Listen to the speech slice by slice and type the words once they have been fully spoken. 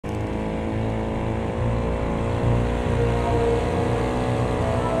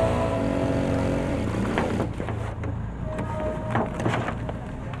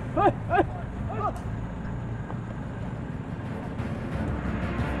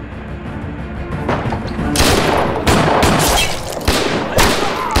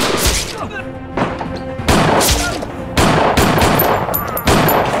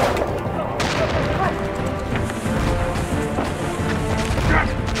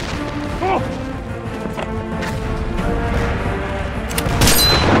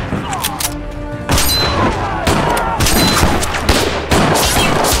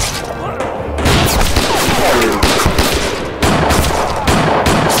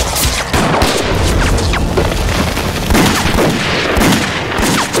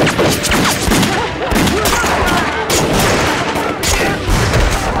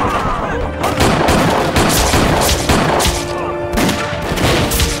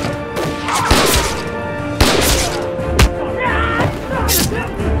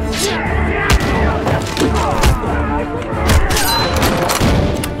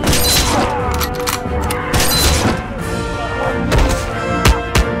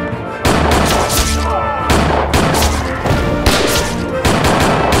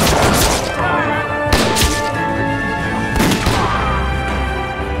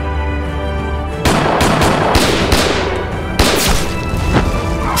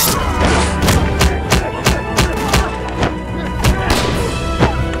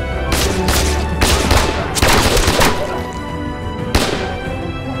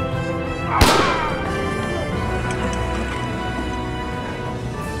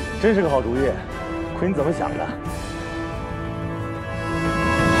真是个好主意，亏你怎么想的？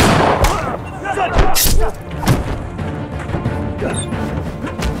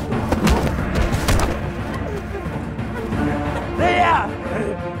雷爷，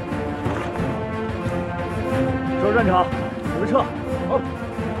收拾战场，你们撤。好。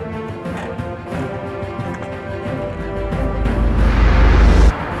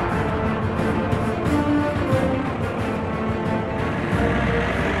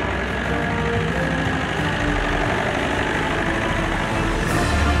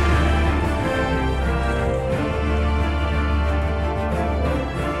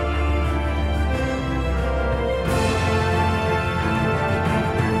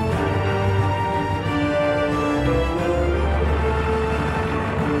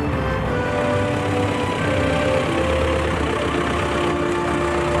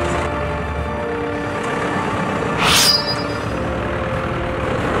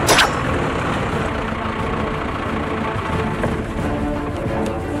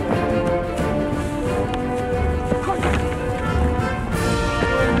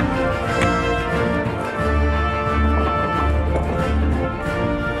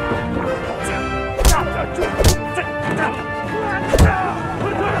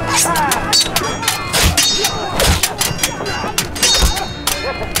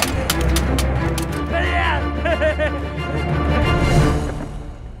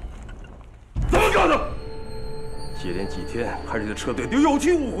 接连几天，派来的车队都有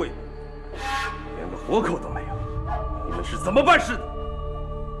去无回，连个活口都没有。你们是怎么办事的？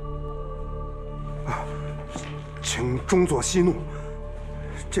啊，请中佐息怒。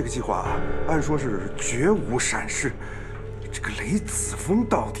这个计划按说是绝无闪失，这个雷子峰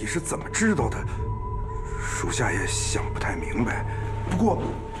到底是怎么知道的？属下也想不太明白。不过，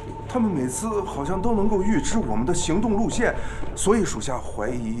他们每次好像都能够预知我们的行动路线，所以属下怀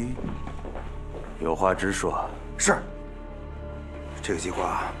疑。有话直说。 是，这个计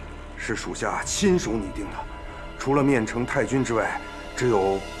划是属下亲手拟定的，除了面城太君之外，只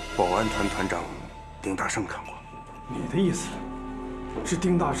有保安团团长丁大胜看过。你的意思是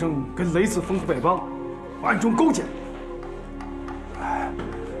丁大胜跟雷子峰和北帮暗中勾结？哎，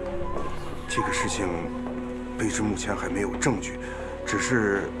这个事情卑职目前还没有证据，只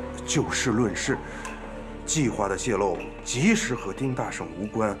是就事论事。计划的泄露，即使和丁大胜无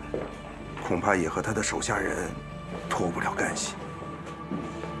关，恐怕也和他的手下人 脱不了干系。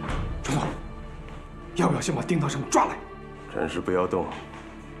中佐，要不要先把丁大胜抓来？暂时不要动。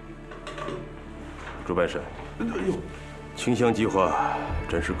朱半山，清乡计划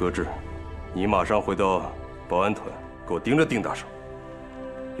暂时搁置，你马上回到保安团，给我盯着丁大胜。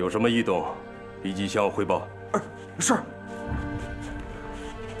有什么异动，立即向我汇报。是。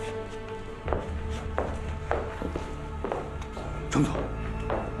中佐，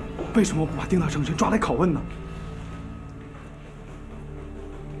为什么不把丁大胜先抓来拷问呢？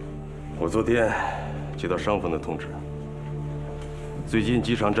 我昨天接到上峰的通知，最近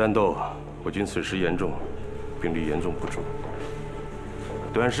几场战斗，我军损失严重，兵力严重不足，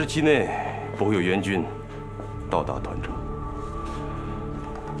短时期内不会有援军到达团城。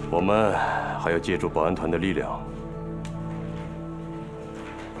我们还要借助保安团的力量。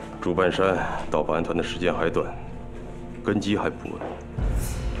朱半山到保安团的时间还短，根基还不稳，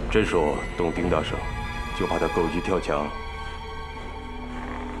这时候动丁大胜，就怕他狗急跳墙。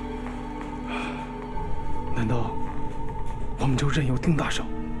 难道我们就任由丁大胜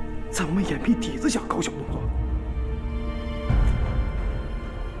在我们眼皮底子下搞小动作？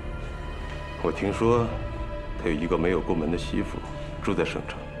我听说他有一个没有过门的媳妇，住在省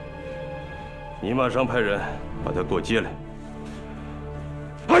城。你马上派人把他给我接来。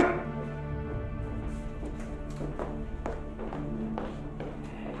哎！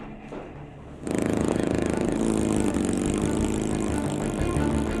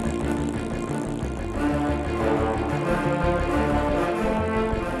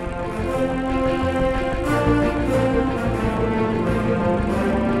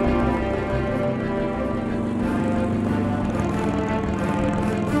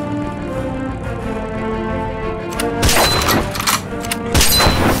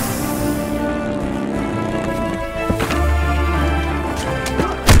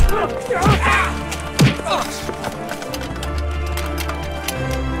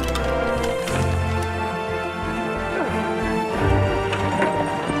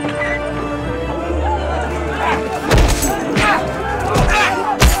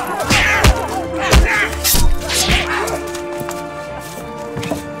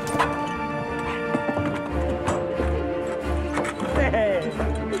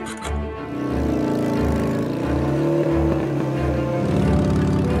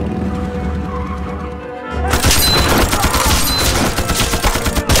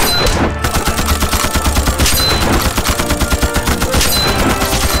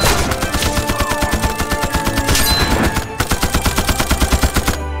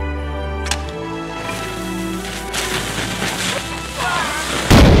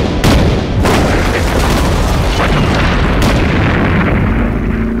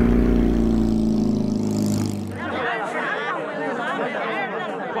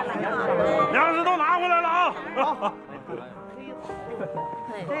粮食都拿回来了啊！好。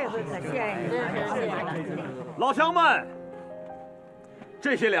这回可谢谢你了，老乡们，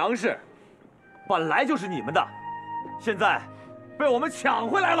这些粮食本来就是你们的，现在被我们抢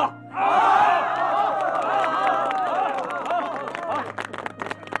回来了。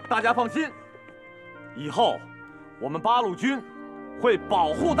大家放心，以后我们八路军会保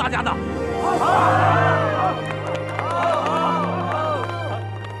护大家的。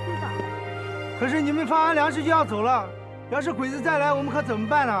可是你们发完粮食就要走了，要是鬼子再来，我们可怎么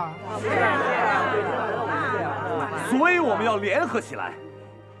办呢？所以我们要联合起来，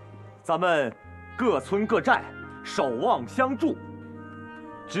咱们各村各寨守望相助，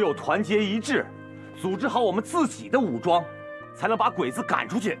只有团结一致，组织好我们自己的武装，才能把鬼子赶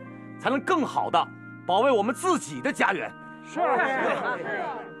出去，才能更好的保卫我们自己的家园。是。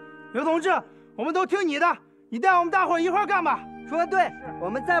刘同志，我们都听你的，你带我们大伙一块干吧。说得对，我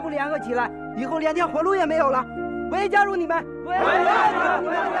们再不联合起来，以后连条活路也没有了。我也加入你们！我也加入你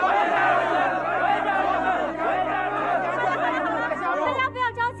们！大家不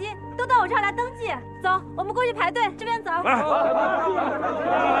要着急，都到我这儿来登记。走，我们过去排队，这边走。来，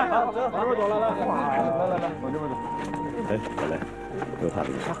哎，来，有他的。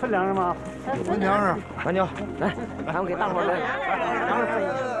分粮食吗？分粮食。马牛，来，咱们给大伙儿来。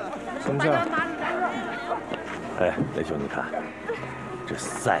什么事？哎，雷兄，你看，这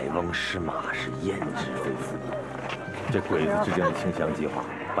塞翁失马是焉知非福。这鬼子制定的清乡计划，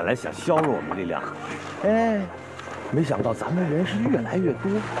本来想削弱我们力量，哎，没想到咱们人是越来越多。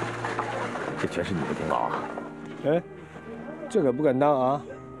这全是你的功劳啊！哎，这可不敢当啊！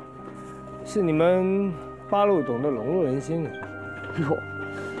是你们八路懂得笼络人心啊！哟，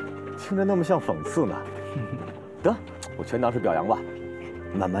听着那么像讽刺呢。得，我全当是表扬吧。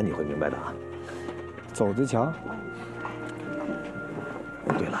慢慢你会明白的啊。走着瞧。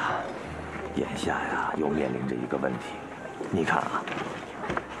对了，眼下呀，又面临着一个问题。你看啊，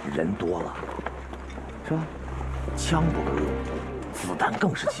人多了，是吧？枪不够用，子弹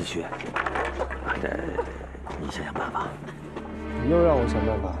更是稀缺。这，你想想办法。你又让我想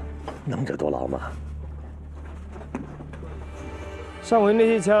办法。能者多劳嘛。上回那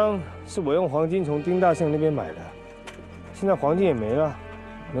些枪是我用黄金从丁大胜那边买的，现在黄金也没了，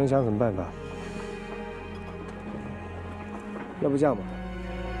能想什么办法？要不这样吧，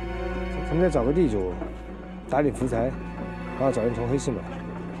咱们再找个地主，打点福财，然后找人从黑市买。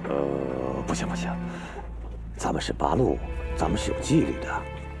不行不行，咱们是八路，咱们是有纪律的。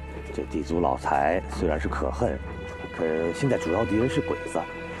这地主老财虽然是可恨，可现在主要敌人是鬼子。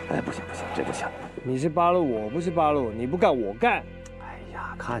哎，不行不行，这不行。你是八路，我不是八路，你不干我干。哎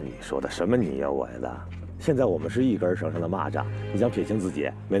呀，看你说的什么你呀我呀的。现在我们是一根绳上的蚂蚱，你想撇清自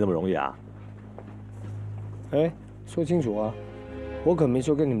己，没那么容易啊。哎，说清楚啊！我可没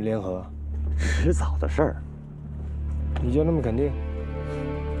说跟你们联合，迟早的事儿。你就那么肯定？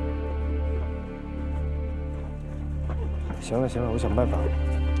行了行了，我想办法。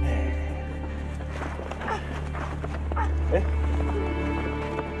哎，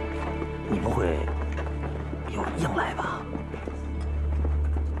你不会又硬来吧？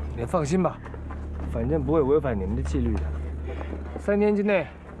你放心吧，反正不会违反你们的纪律的。3天之内，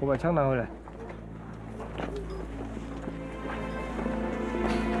我把枪拿回来。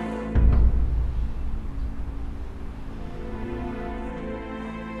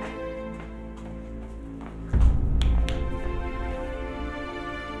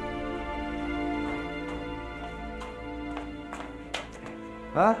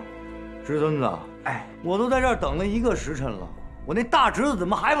哎，侄孙子，哎，我都在这儿等了1个时辰了，我那大侄子怎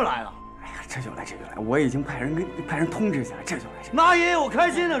么还不来呢？哎呀，这就来，我已经派人通知去了，这就来。那也有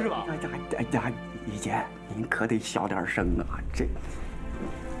开心的是吧？哎呀，一姐，您可得小点声啊！这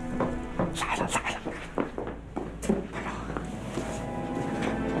来了。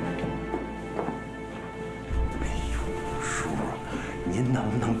哎呦，叔，您能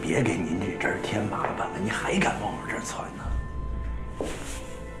不能别给您这阵儿添麻烦了？你还敢往我这儿窜呢？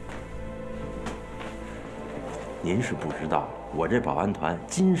您是不知道，我这保安团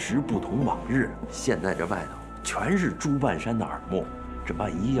今时不同往日，现在这外头全是诸半山的耳目，这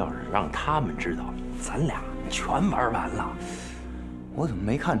万一要是让他们知道，咱俩全玩完了。我怎么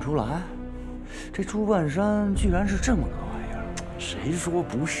没看出来？这诸半山居然是这么个玩意儿？谁说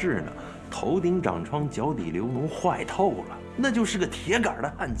不是呢？头顶长疮，脚底流脓，坏透了，那就是个铁杆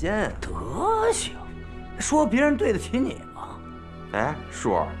的汉奸。德行，说别人对得起你吗？哎，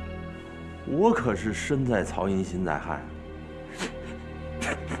叔儿。我可是身在曹营心在汉，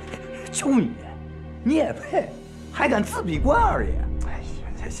就你也配，还敢自比关二爷？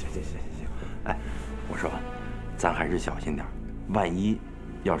哎，行，哎，我说，咱还是小心点，万一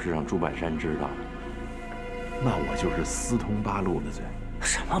要是让朱半山知道了，那我就是私通八路的罪。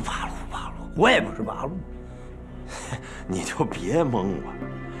什么八路？我也不是八路。你就别蒙我。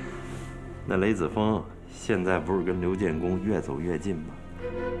那雷子峰现在不是跟刘建功越走越近吗？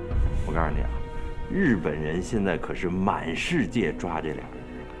我告诉你啊，日本人现在可是满世界抓这俩人。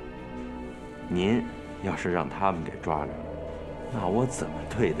您要是让他们给抓着了，那我怎么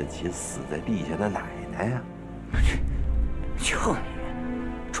对得起死在地下的奶奶呀？就你，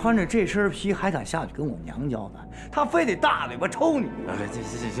穿着这身皮还敢下去跟我娘交代，他非得大嘴巴抽你！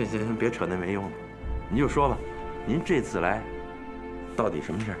行，别扯那没用的，你就说吧，您这次来，到底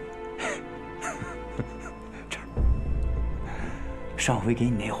什么事儿？这儿，上回给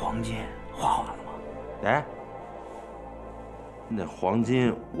你那黄金花完了吗？哎，那黄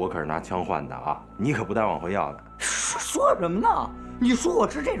金我可是拿枪换的啊，你可不带往回要的。说什么呢？你说我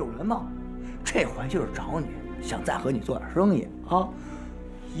是这种人吗？这回就是找你，想再和你做点生意啊。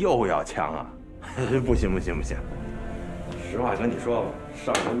又要枪啊？不行！实话跟你说吧，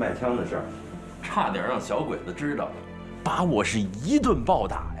上回卖枪的事儿，差点让小鬼子知道了，把我是一顿暴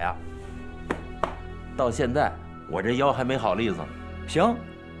打呀。到现在我这腰还没好利索呢。行，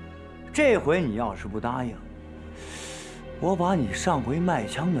这回你要是不答应，我把你上回卖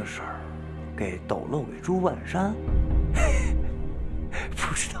枪的事儿给抖露给朱半山，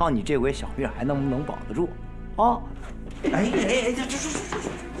不知道你这回小命还能不能保得住啊？这，哎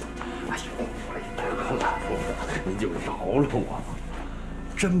呦，大老夫，您就饶了我吧，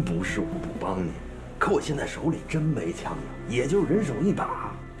真不是我不帮您，可我现在手里真没枪啊，也就人手一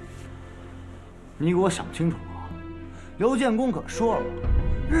把。你给我想清楚啊！刘建功可说了，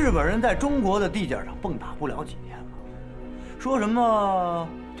日本人在中国的地界上蹦跶不了几天了，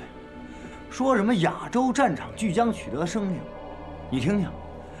说什么亚洲战场俱将取得胜利，你听听，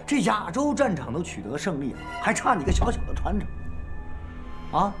这亚洲战场都取得胜利了，还差你个小小的船长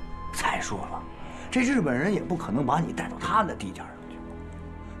啊！再说了，这日本人也不可能把你带到他的地界上去，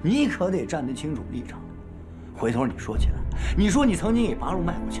你可得站得清楚立场。回头你说起来，你说你曾经给八路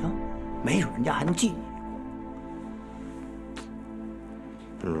卖过枪，没准人家还能记你。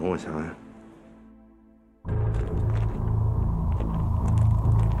容我想想。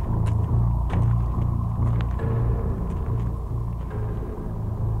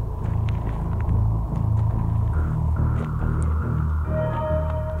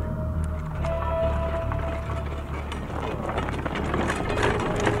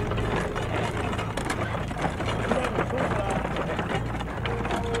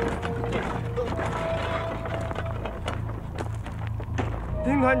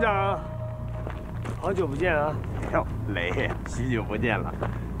丁团长，好久不见啊！哟，雷，许久不见了，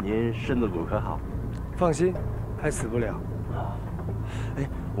您身子骨可好？放心，还死不了。哎，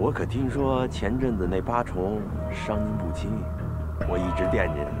我可听说前阵子那八重伤您不轻，我一直惦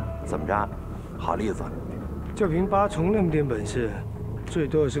记着，怎么着，好利索？就凭八重那么点本事，最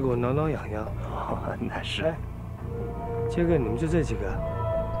多也是给我挠挠痒痒。那是。哎，杰哥，你们就这几个？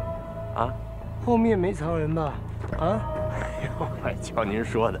啊？后面没藏人吧？啊？哎呦，瞧您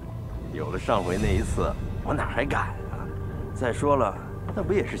说的，有了上回那一次，我哪还敢啊？再说了，那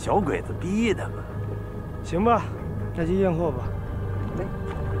不也是小鬼子逼的吗？行吧，那就验货吧。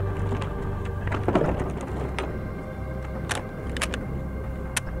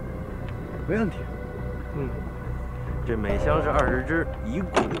没问题。嗯，这每箱是20支，一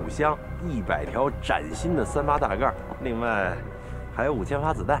股香，100条崭新的38大盖，另外还有5000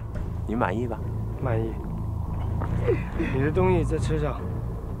发子弹，您满意吧？满意。你的东西在车上。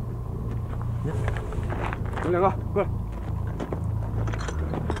有两个，过来。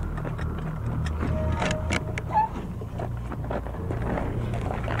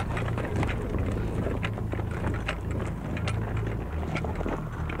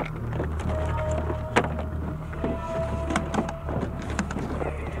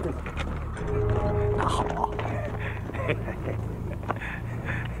拿好啊！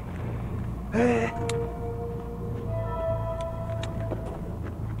哎。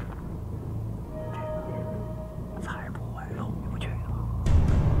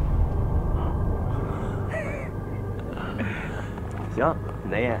行，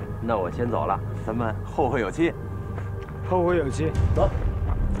雷爷，那我先走了，咱们后会有期。后会有期，走。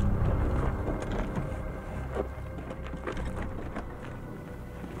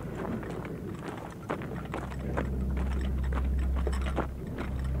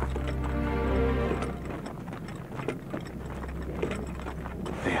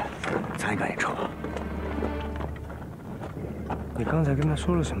雷爷，咱也赶紧撤。你刚才跟他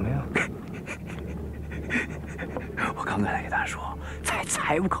说了什么呀？我刚才给他说，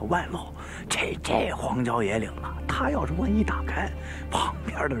财不可外露，这荒郊野岭了，他要是万一打开，旁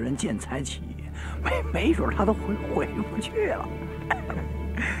边的人见财起意，没准他都回不去了。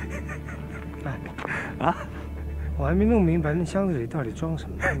哎，啊，我还没弄明白那箱子里到底装什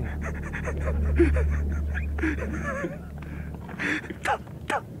么呢？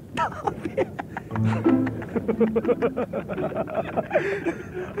大便。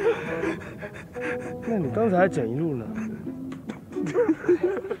那你刚才还整一路呢？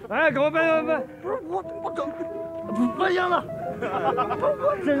哎，赶快搬！不是我整搬箱子，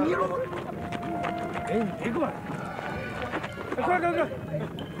我整一路。哎，你别过来！快！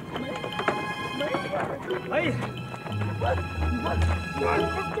哎，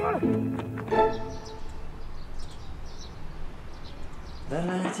来，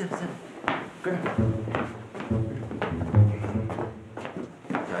进来，跟着，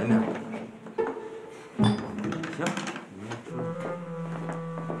小心点。行。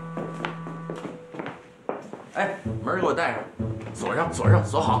哎，门给我带上，锁上，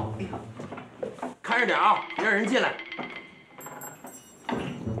锁好。看着点啊，别让人进来。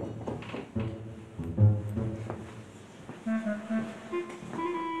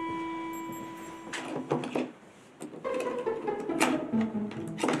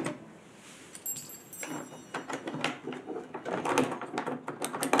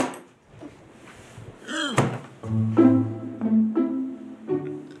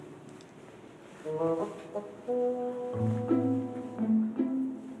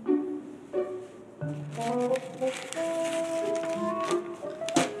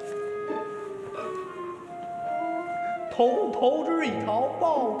投之以桃，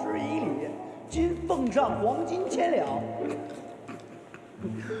报之以李，今奉上黄金千两，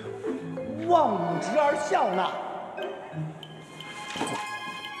望吾侄儿笑纳。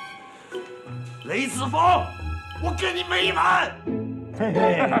雷子峰，我跟你没完！嘿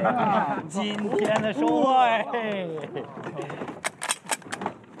嘿，今天的收获哎。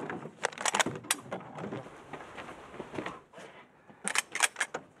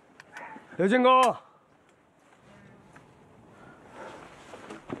刘建功。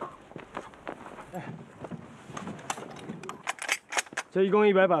这一共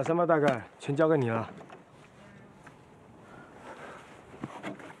100把3发大盖，全交给你了。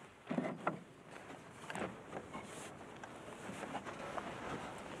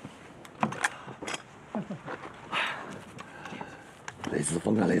雷子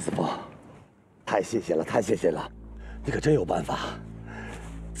峰啊，雷子峰，太谢谢了，你可真有办法，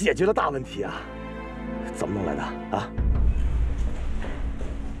解决了大问题啊！怎么弄来的啊？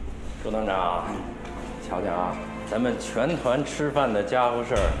周团长，瞧瞧啊！咱们全团吃饭的家伙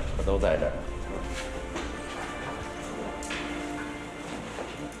事儿可都在这儿。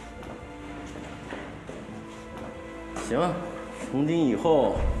行啊，从今以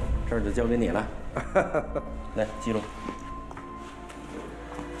后这儿就交给你了。来，记录。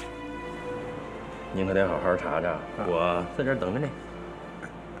您可得好好查查，我在这儿等着你。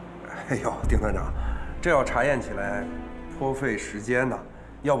哎呦，丁团长，这要查验起来颇费时间呢，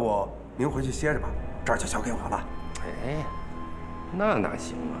要不您回去歇着吧，这儿就交给我了。哎，那哪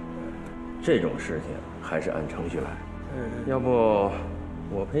行啊？这种事情还是按程序来。要不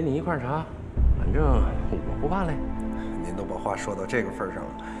我陪你一块儿查，反正我不怕嘞。您都把话说到这个份上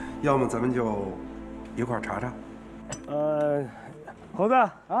了，要么咱们就一块儿查查。猴子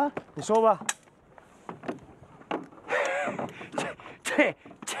啊，你说吧。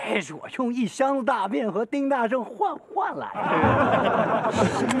这是我用1箱子大便和丁大圣换来的。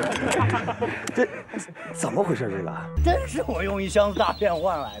这怎么回事？这个真是我用1箱子大便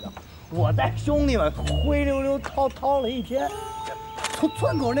换来的。我带兄弟们灰溜溜掏了一天，从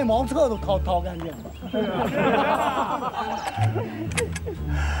村口那茅厕都掏干净了。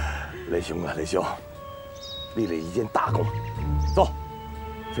雷兄啊，雷兄，立了一件大功。走，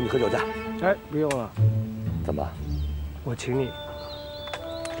请你喝酒去。哎，不用了。怎么？我请你。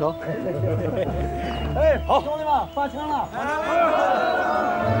走。哎，好，兄弟们，发枪了！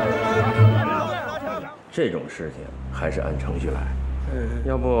这种事情还是按程序来。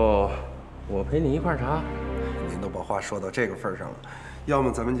要不我陪你一块儿查。您都把话说到这个份上了，要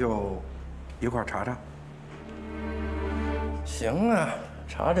么咱们就一块儿查查。行啊，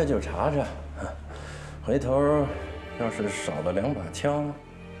查查就查查。回头要是少了2把枪，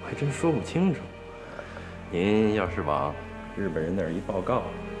我还真说不清楚。您要是往日本人那儿一报告，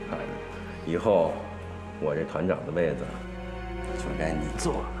以后我这团长的位子就该你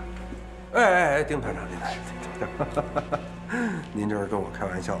坐了。哎，丁团长，您这是跟我开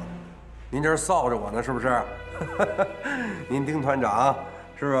玩笑呢？您这是臊着我呢，是不是？您丁团长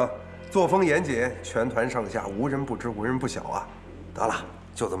是不是作风严谨，全团上下无人不知，无人不晓啊？得了，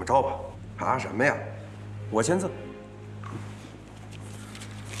就这么着吧。查什么呀？我签字。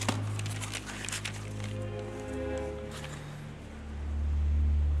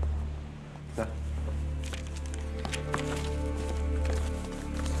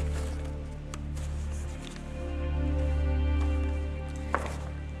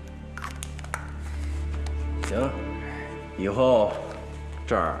行，以后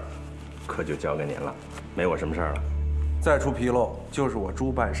这儿可就交给您了，没我什么事儿了。再出纰漏就是我朱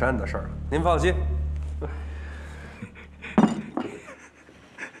半山的事儿了。您放心。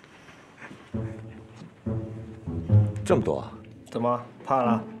这么多，怎么怕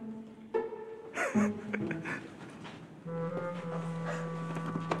了？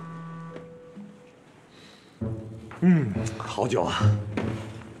好酒啊！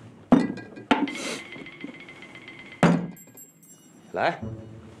来，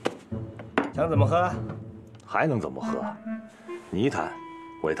想怎么喝？还能怎么喝？你一坛，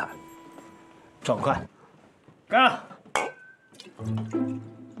我一坛。爽快，干了！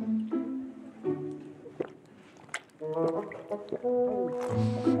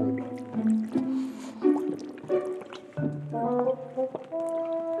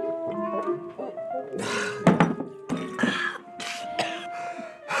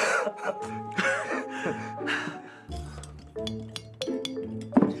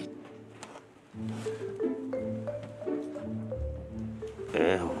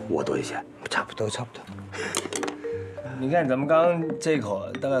我多一些，差不多，差不多。你看咱们刚刚这一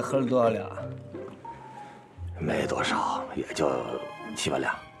口大概喝了多少两？没多少，也就7、8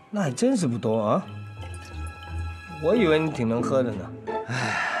两。那还真是不多啊！我以为你挺能喝的呢。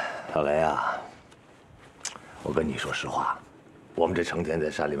老雷啊，我跟你说实话，我们这成天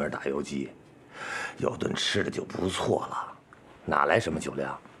在山里面打游击，有顿吃的就不错了，哪来什么酒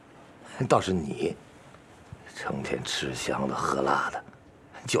量？倒是你，成天吃香的喝辣的，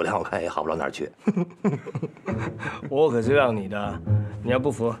酒量我看也好不到哪儿去。我可是让你的，你要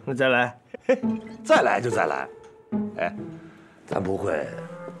不服，那再来。再来就再来。哎，咱不会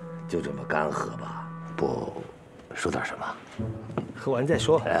就这么干喝吧？不说点什么？喝完再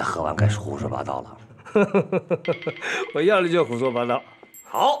说。哎，喝完该胡说八道了。我要的就胡说八道。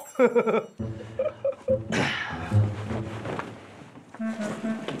好。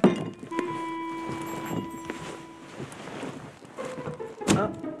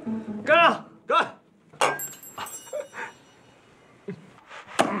干了，干！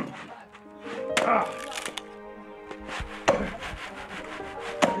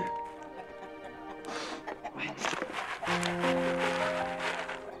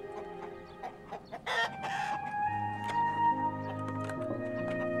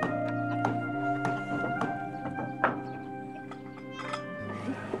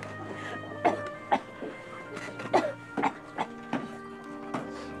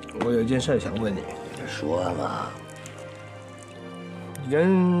我有一件事想问你。说嘛。你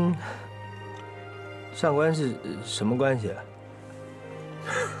跟上官是什么关系啊？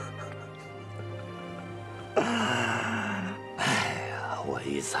哎呀，我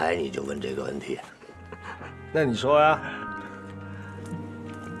一猜你就问这个问题。那你说呀。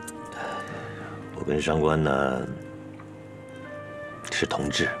我跟上官呢是同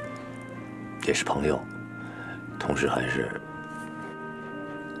志，也是朋友，同时还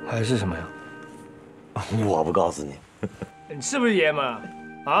是什么呀？我不告诉你。你是不是爷们儿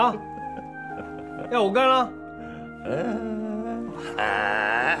啊？要我干了？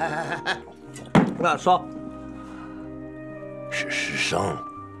那说。是师生。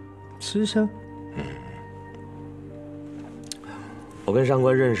师生？我跟上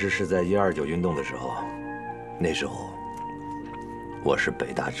官认识是在129运动的时候，那时候我是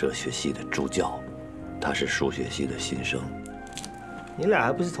北大哲学系的助教，他是数学系的新生。你俩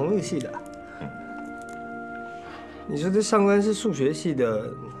还不是同一个系的？你说这上官是数学系的，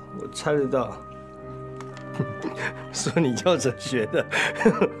我猜得到。说你教哲学的，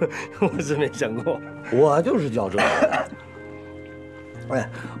我是没想过。我就是教哲学的。哎，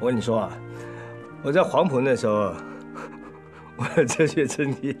我跟你说啊，我在黄埔那时候，我的哲学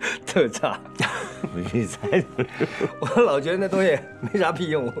成绩特差。你猜？我老觉得那东西没啥屁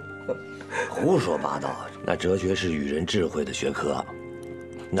用。胡说八道！那哲学是语人智慧的学科，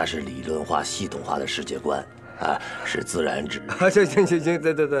那是理论化、系统化的世界观，啊，是自然之。行，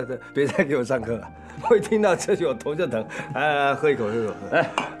对，别再给我上课了。我一听到哲学，我头就疼。哎，喝一口。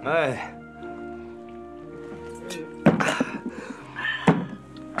哎。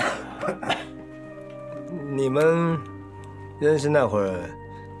你们认识那会儿，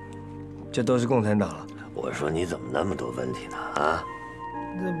就都是共产党了？我说你怎么那么多问题呢？啊？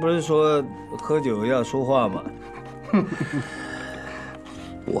这不是说喝酒要说话吗？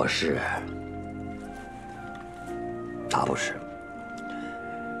我是，他不是。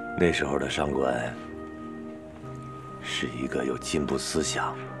那时候的上官是一个有进步思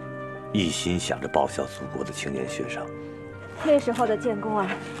想、一心想着报效祖国的青年学生。那时候的建功啊，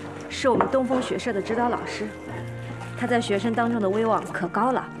是我们东风学社的指导老师，他在学生当中的威望可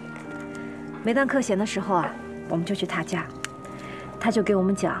高了。每当课闲的时候啊，我们就去他家，他就给我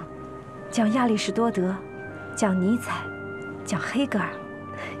们讲亚里士多德，讲尼采，讲黑格尔，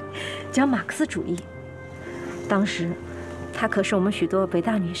讲马克思主义。当时，他可是我们许多北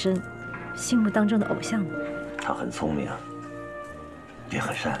大女生心目当中的偶像呢。他很聪明，也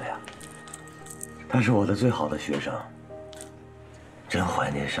很善良。他是我的最好的学生，真怀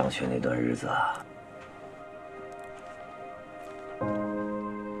念上学那段日子啊。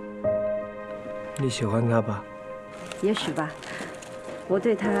你喜欢他吧？也许吧，我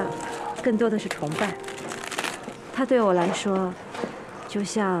对他更多的是崇拜。他对我来说，就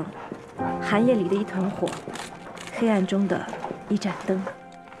像寒夜里的一团火，黑暗中的一盏灯。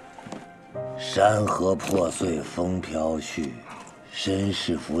山河破碎风飘絮，身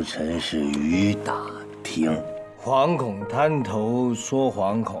世浮沉是雨打听。惶恐滩头说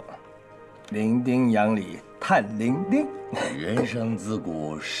惶恐，伶仃杨里叹伶仃。人生自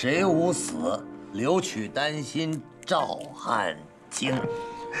古谁无死，留取丹心照汗青。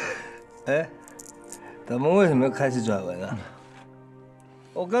哎，咱们为什么要开始转文啊？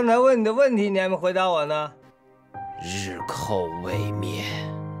我刚才问你的问题，你还没回答我呢。日寇未灭，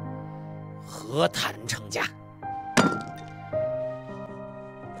何谈成家？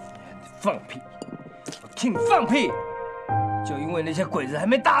放屁！我听你放屁！就因为那些鬼子还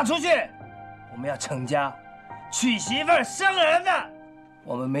没打出去，我们要成家，娶媳妇儿、生儿子。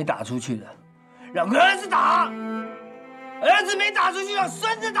我们没打出去的，让儿子打；儿子没打出去，让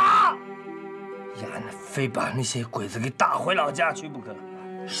孙子打。呀，非把那些鬼子给打回老家去不可。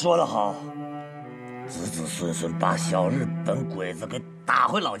说得好，子子孙孙把小日本鬼子给打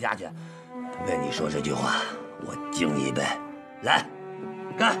回老家去。为你说这句话，我敬你一杯。来，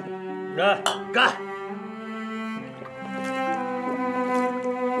干！来，干！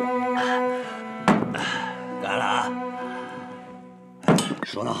干了啊！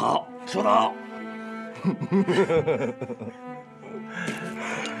说得好，说得好。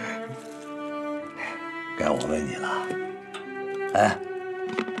该我问你了。哎，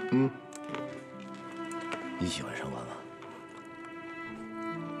你喜欢上官吗？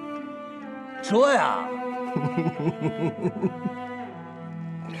说呀！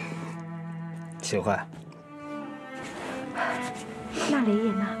喜欢。那雷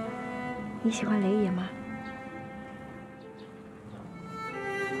野呢？你喜欢雷野吗？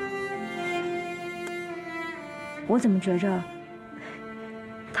我怎么觉着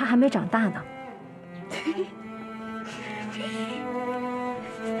他还没长大呢？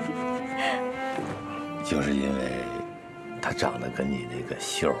就是因为他长得跟你那个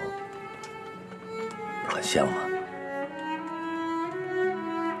秀很像吗？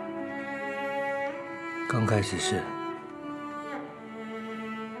刚开始是，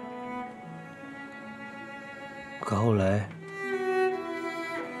可后来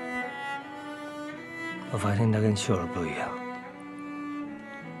我发现他跟秀儿不一样。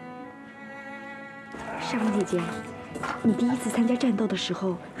上官姐姐，你第一次参加战斗的时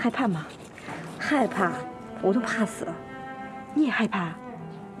候害怕吗？害怕，我都怕死了。你也害怕？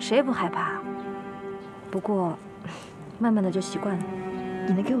谁不害怕？不过，慢慢的就习惯了。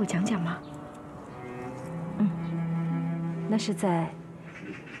你能给我讲讲吗？那是在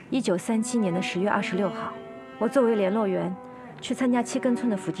1937年的10月26号，我作为联络员去参加7根村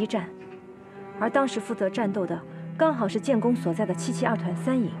的伏击战，而当时负责战斗的刚好是建功所在的772团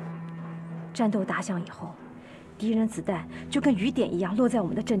3营。战斗打响以后，敌人子弹就跟雨点一样落在我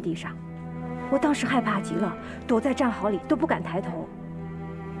们的阵地上。我当时害怕极了，躲在战壕里都不敢抬头。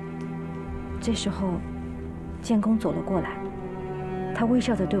这时候，建功走了过来，他微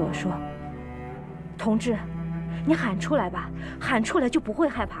笑着对我说：“同志，你喊出来吧，喊出来就不会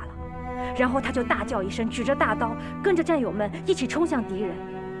害怕了。”然后他就大叫一声，举着大刀，跟着战友们一起冲向敌人。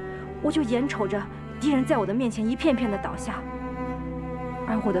我就眼瞅着敌人在我的面前一片片的倒下，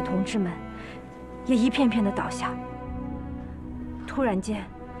而我的同志们也一片片的倒下。突然间，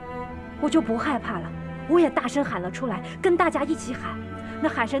我就不害怕了，我也大声喊了出来，跟大家一起喊。那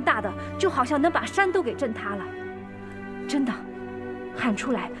喊声大的，就好像能把山都给震塌了。真的，喊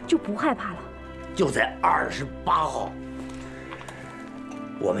出来就不害怕了。就在28号，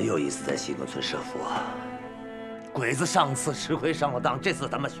我们又一次在西关村设伏。鬼子上次吃亏上了当，这次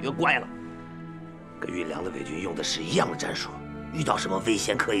他们学乖了，跟运粮的伪军用的是一样的战术，遇到什么危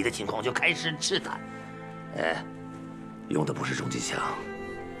险可疑的情况就开始试探。哎，用的不是重机枪，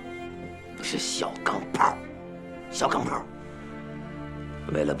是小钢炮。小钢炮。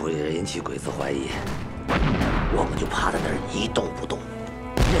为了不引起鬼子怀疑，我们就趴在那儿一动不动，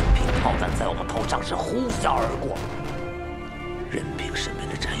任凭炮弹在我们头上是呼啸而过，任凭身边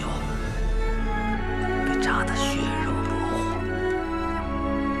的战友被炸得血肉模糊。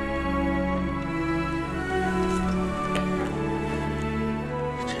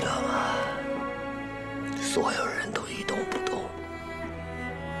所有人都一动不动，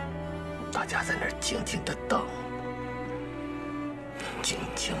大家在那儿静静的等，静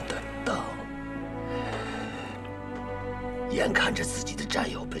静的等，眼看着自己的战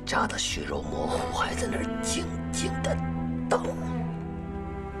友被炸得血肉模糊，还在那儿静静的等。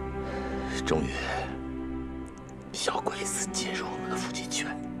终于，小鬼子进入我们的伏击圈，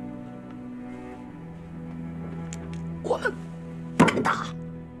我们打。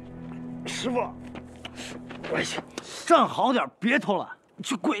师傅，我去，站好点，别偷懒，你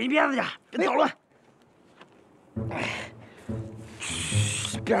去滚一边子去，别捣乱。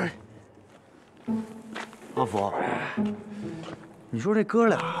边上，阿福，你说这哥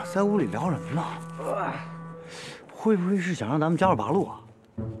俩在屋里聊什么呢？会不会是想让咱们加入八路啊？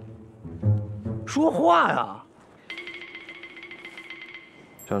说话呀！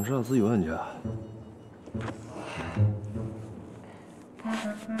想知道自己问去。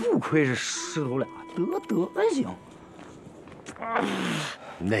不愧是师徒俩，德行。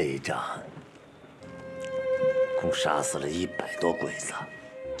那一仗，共杀死了100多鬼子，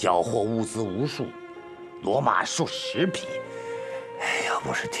缴获物资无数，骡马数10匹。要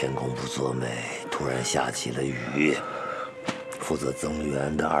不是天公不作美，突然下起了雨，负责增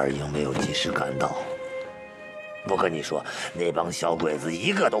援的2营没有及时赶到，我跟你说，那帮小鬼子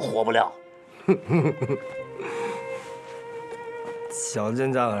一个都活不了。小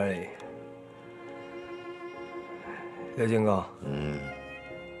阵仗而已。刘建功，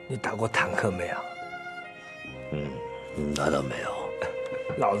你打过坦克没有？那倒没有。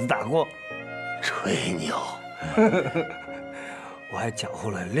老子打过。吹牛。我还缴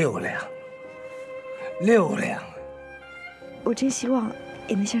获了6辆。6辆。我真希望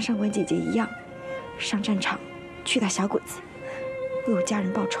也能像上官姐姐一样，上战场去打小鬼子，为我家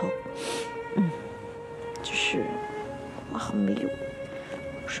人报仇。只是我好没用，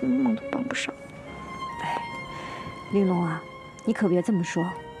什么忙都帮不上。哎，玲珑啊，你可别这么说，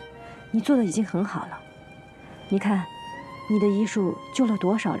你做的已经很好了。你看，你的医术救了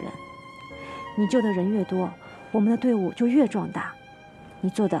多少人？你救的人越多，我们的队伍就越壮大。你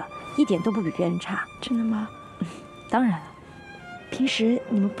做的一点都不比别人差。真的吗？当然了。平时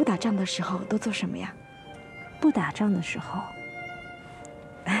你们不打仗的时候都做什么呀？不打仗的时候，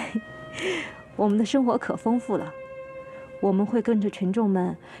我们的生活可丰富了。我们会跟着群众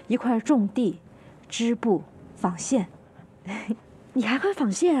们一块种地、织布、纺线。你还会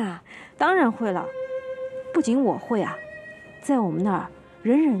纺线啊？当然会了。不仅我会啊，在我们那儿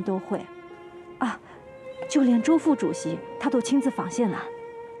人人都会。啊，就连周副主席他都亲自纺线呢。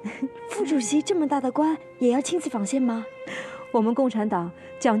副主席这么大的官也要亲自纺线吗？我们共产党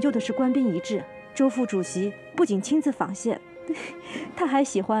讲究的是官兵一致。周副主席不仅亲自纺线，他还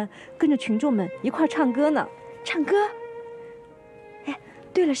喜欢跟着群众们一块唱歌呢。唱歌？哎，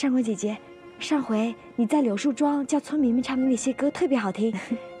对了，上官姐姐，上回你在柳树庄教村民们唱的那些歌特别好听，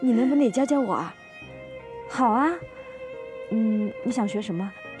你能不能也教教我啊？好啊。你想学什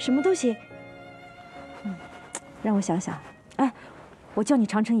么？什么都行。让我想想。哎，我教你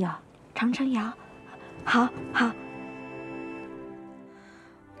长城谣。长城谣，好。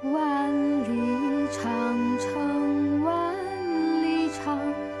万里长城万里长，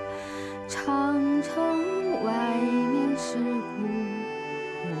长城外面是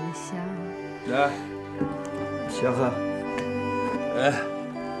故乡。来，先喝。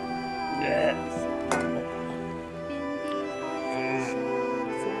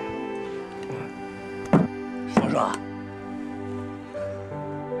说。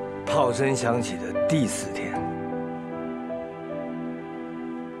炮声响起的第4天，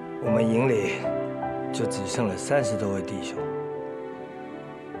我们营里就只剩了30多位弟兄。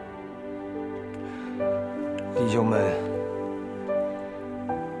弟兄们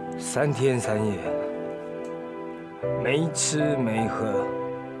3天3夜没吃没喝，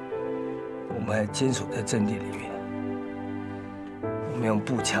我们还坚守在阵地里面。我们用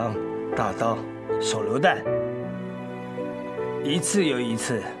步枪、大刀、手榴弹，一次又一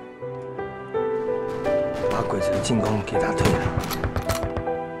次把鬼子的进攻给打退了。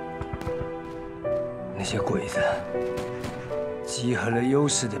那些鬼子集合了优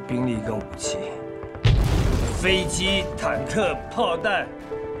势的兵力跟武器，飞机、坦克、炮弹，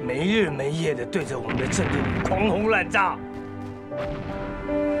没日没夜的对着我们的阵地里狂轰滥炸。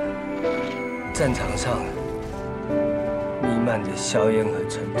战场上弥漫着硝烟和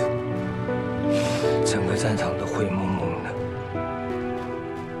尘土，整个战场都灰蒙蒙的。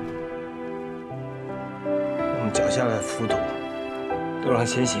我们脚下的浮土都让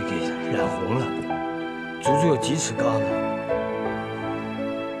鲜血给染红了，足足有几尺高呢。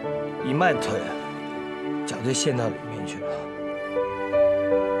一迈腿，脚就陷到里面去了。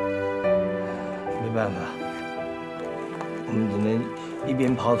没办法，我们只能一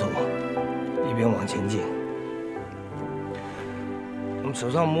边跑土，一边往前进。我们手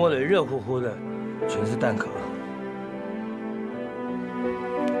上摸的热乎乎的，全是弹壳，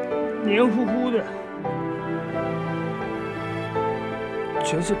黏糊糊的，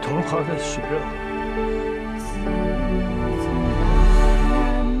全是同袍的血肉。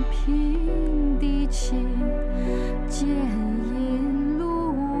平地起，剑影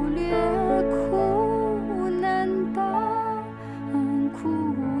路掠，苦难当，苦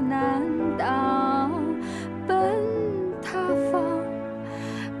难当，奔他方，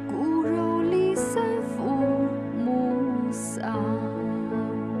骨肉离散，父母丧。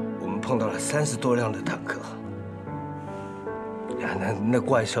我们碰到了30多辆的坦克，呀，那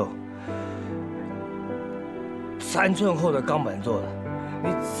怪兽，3寸厚的钢板做的。 你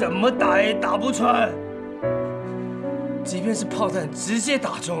怎么打也打不穿，即便是炮弹直接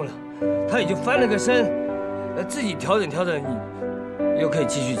打中了，他也就翻了个身，自己调整调整，你又可以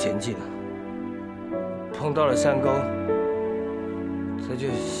继续前进了。碰到了山沟，他就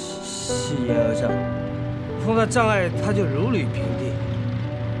戏言而上；碰到障碍，他就如履平地。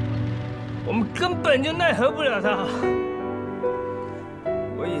我们根本就奈何不了他。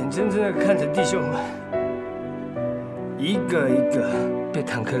我眼睁睁地看着弟兄们一个一个。 被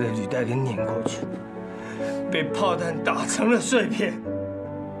坦克的履带给碾过去，被炮弹打成了碎片。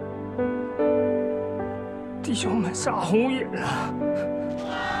弟兄们杀红眼了，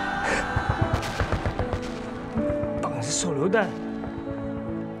绑着手榴弹，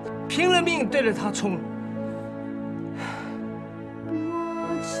拼了命对着他冲。我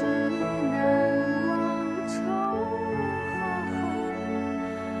只能往朝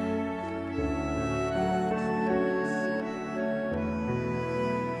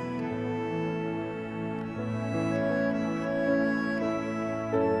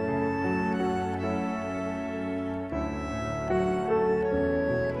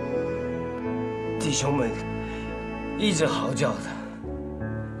弟兄们一直嚎叫着，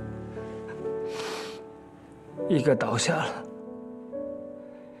一个倒下了，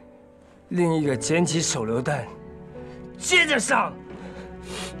另一个捡起手榴弹，接着上。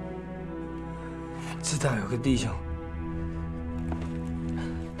直到有个弟兄，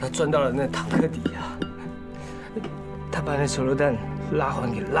他钻到了那坦克底下，他把那手榴弹拉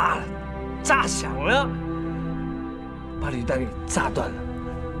环给拉了，炸响了，把履带给炸断了。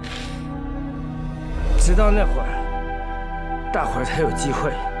 直到那会儿，大伙儿才有机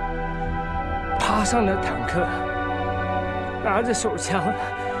会爬上了坦克，拿着手枪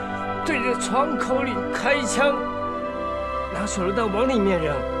对着窗口里开枪，拿手榴弹往里面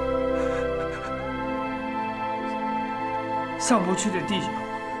扔。上不去的弟兄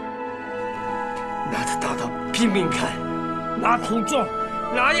拿着大刀拼命砍，拿头撞，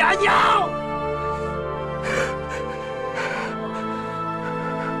拿牙咬。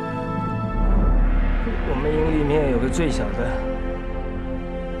 我们营里面有个最小的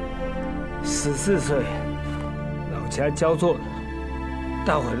，14岁，老家焦作的，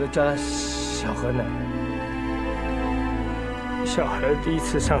大伙都叫他小河南。小孩第一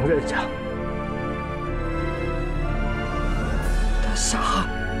次上战场，他傻，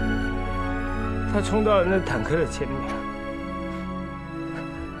他冲到了那坦克的前面，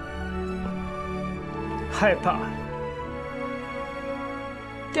害怕，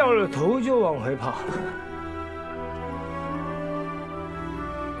掉了头就往回跑。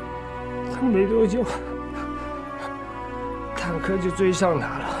 没多久，坦克就追上他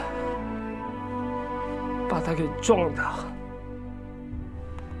了，把他给撞倒，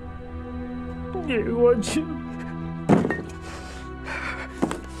碾过去，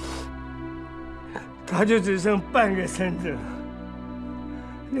他就只剩半个身子了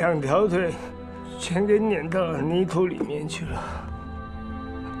，2条腿全给碾到了泥土里面去了。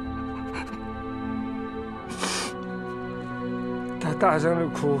他大声的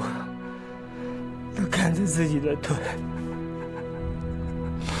哭。 他看着自己的腿，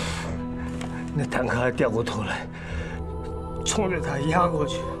那坦克还掉过头来，冲着他压过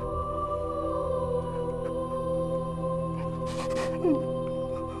去。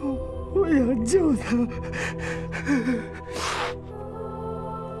我想救他，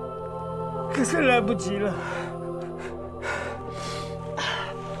可是来不及了。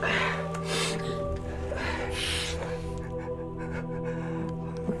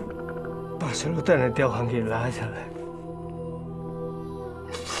手榴弹的吊环给拉下来，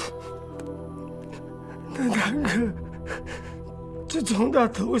那坦克就从他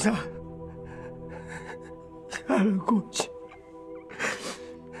头上压了过去。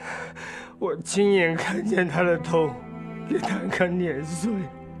我亲眼看见他的头给坦克碾碎。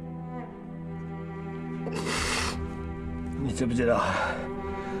你知不知道？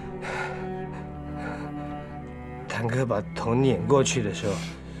坦克把头碾过去的时候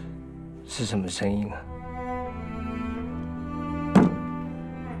是什么声音啊？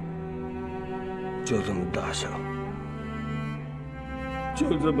就这么大小，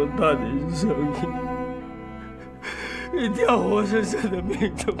就这么大的声音，一条活生生的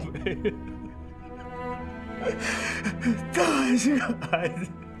命都没有。他还是个孩子。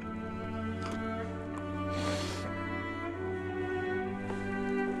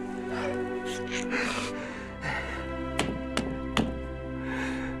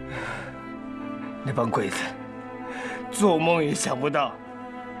那帮鬼子做梦也想不到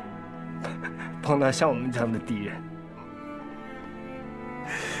碰到像我们这样的敌人，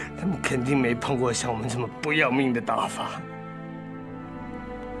他们肯定没碰过像我们这么不要命的打法。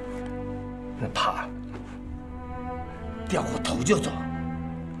那怕掉过头就走，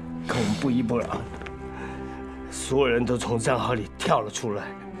可我们不依不饶，所有人都从战壕里跳了出来，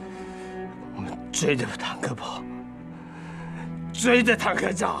我们追着坦克跑，追着坦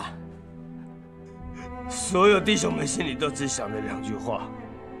克炸。所有弟兄们心里都只想着2句话：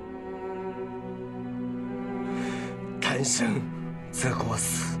贪生则国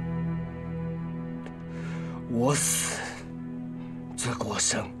死，我死则国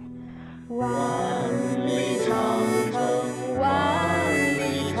生。万里长城万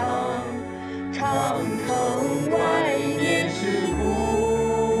里长，长城外面是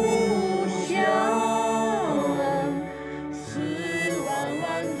故乡。4万万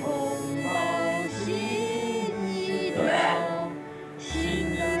同胞心一条，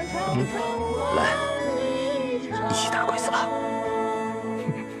新的长城万里长。一起打鬼子吧！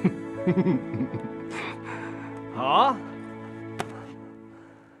好啊。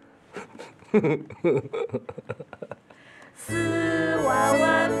4万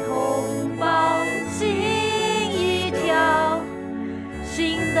万同胞心一条，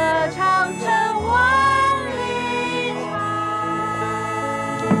新的长城万里长。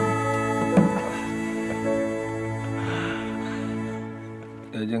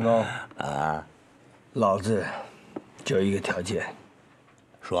刘建功啊，老子就一个条件，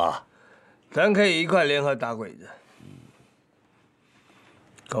说，咱可以一块联合打鬼子，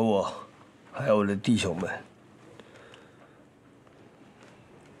可我还有我的弟兄们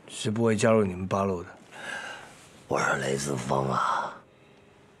是不会加入你们八路的。我说雷子峰啊，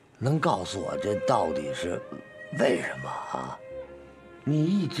能告诉我这到底是为什么啊？你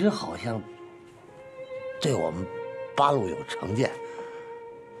一直好像对我们八路有成见。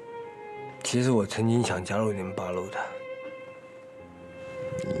其实我曾经想加入你们八路的。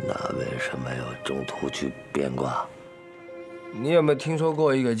那为什么要中途去变卦？你有没有听说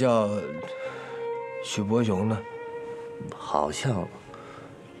过一个叫许伯雄的？好像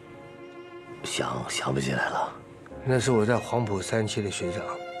想不起来了。那是我在黄埔3期的学长，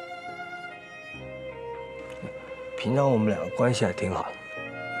平常我们两个关系还挺好。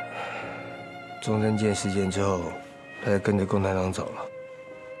中山舰事件之后，他就跟着共产党走了。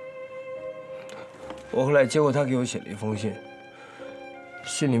我后来接过他给我写了一封信，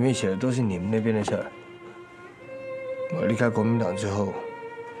信里面写的都是你们那边的事儿。我离开国民党之后，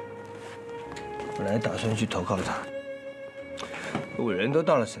本来打算去投靠他，我人都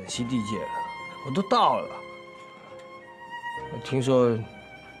到了陕西地界了，我都到了。我听说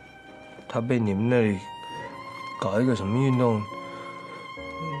他被你们那里搞一个什么运动，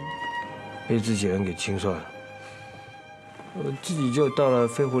被自己人给清算了。我自己就到了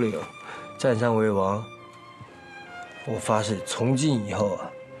飞虎岭，占山为王。我发誓，从今以后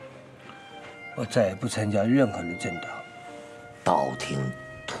啊，我再也不参加任何的政党。道听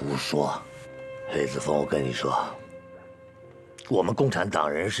途说，雷子峰，我跟你说，我们共产党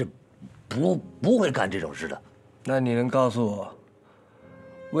人是不会干这种事的。那你能告诉我，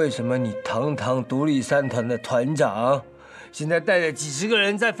为什么你堂堂独立3团的团长，现在带着几10个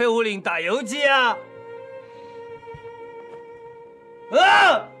人在飞虎岭打游击啊？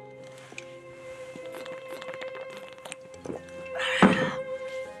啊！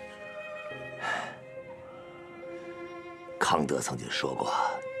康德曾经说过，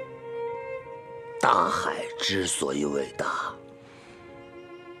大海之所以伟大，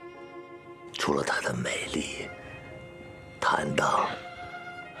除了它的美丽、坦荡、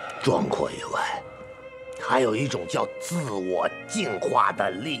壮阔以外，还有一种叫自我净化的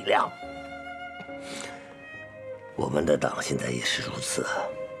力量。我们的党现在也是如此，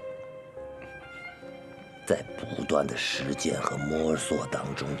在不断的实践和摸索当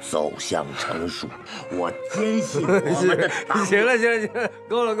中走向成熟。我坚信我们的党。行了，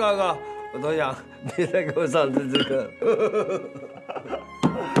够了，我投降，别再给我上政治课。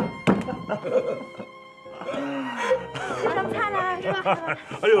上菜了是吧？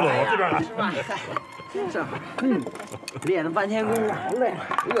哎呦，我这边来。是吧？正好，练了半天功夫，好累，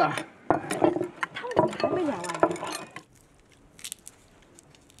饿了。他们怎么还没聊完呢？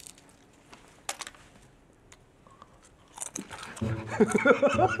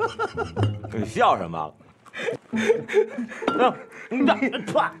你笑什么？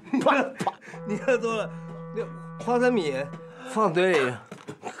你喝多了，那花生米放嘴里，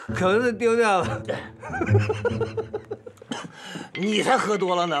可能是丢掉了。你才喝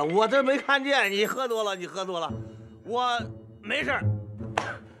多了呢，我这没看见你喝多了，你喝多了，我没事儿。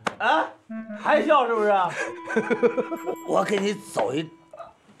啊，还笑是不是？我给你走一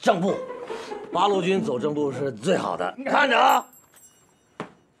正步，八路军走正步是最好的。看着啊，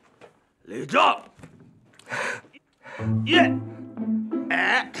立正，一，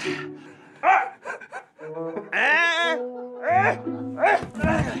哎，二，哎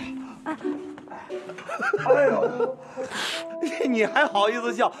呦，你还好意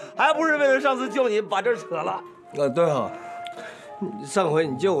思笑？还不是为了上次救你把这扯了？对哈，上回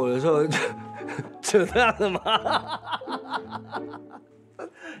你救我的时候扯淡了吗？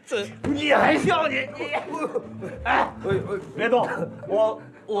这你还笑你？哎，别动！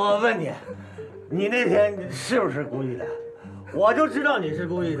我问你，你那天是不是故意的？我就知道你是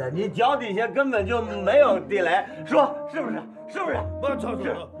故意的，你脚底下根本就没有地雷，说是不是？是不是？不要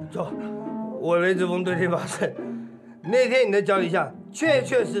吵，我雷之风对天发誓，那天你的脚底下确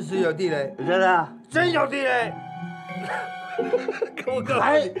实有地雷，真的？真有地雷。我告诉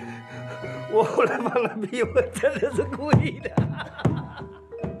你，我后来放了屁，我真的是故意的。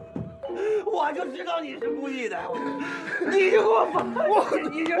我就知道你是故意的，你就给我放，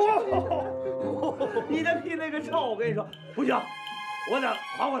你的屁那个臭，我跟你说不行，我得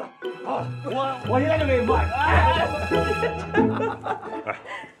还回来，我现在就给你放。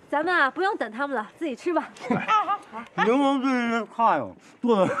咱们啊，不用等他们了，自己吃吧。柠檬最怕哟，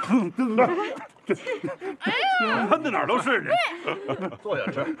做的真的，喷的哪儿都是你。坐下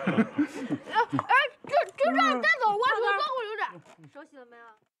吃。哎，就这样带走，我手脏会有点。手洗了没有？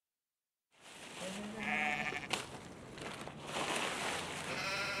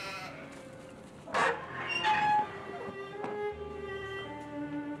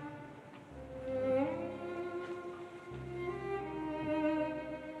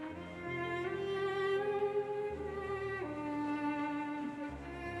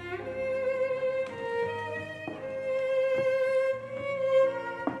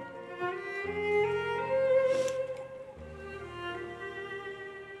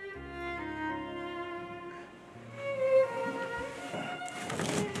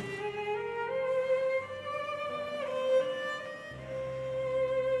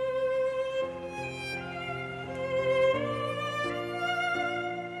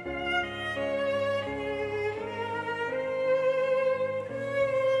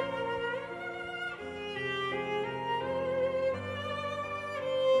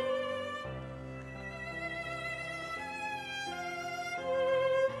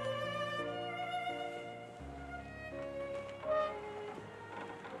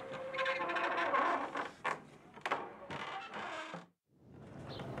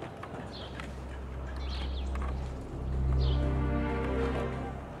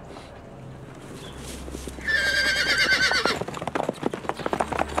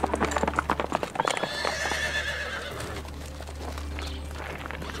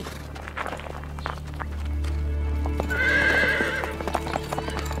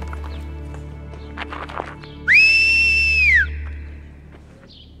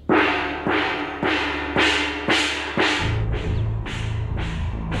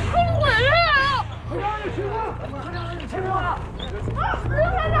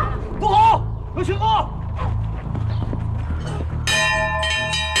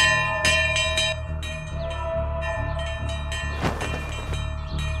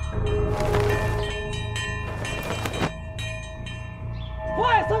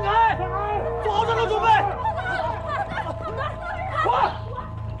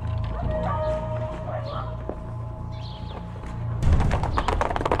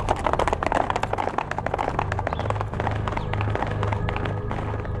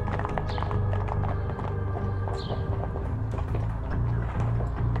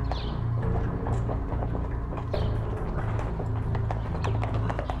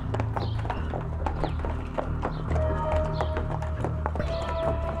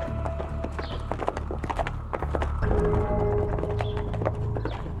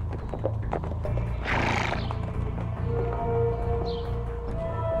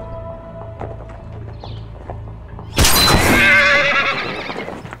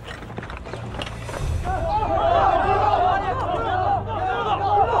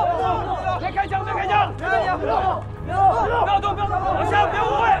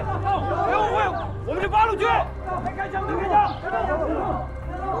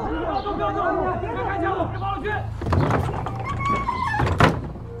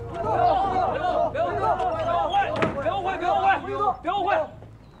别误会！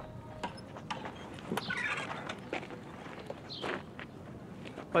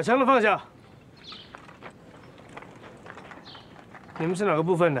把枪都放下。你们是哪个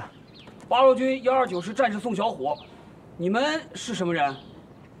部分的八路军129师战士宋小虎，你们是什么人？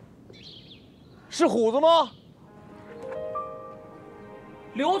是虎子吗？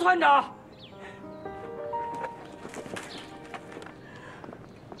刘团长。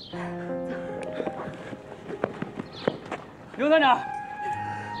刘团长，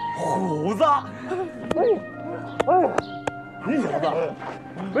虎子，你小子，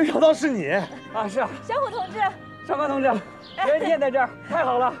没想到是你啊！是啊，小虎同志，上官同志，别人你也在这儿，太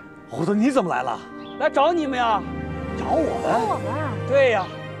好了。虎子，你怎么来了？来找你们呀！找我们？找我们？对呀，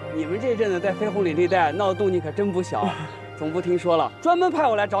你们这阵子在绯红岭这一带闹的动静可真不小，总部听说了，专门派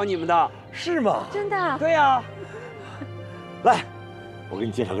我来找你们的。是吗？真的？对呀。来，我给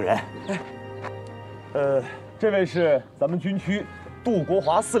你介绍个人。这位是咱们军区杜国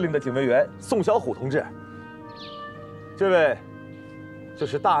华司令的警卫员宋小虎同志。这位就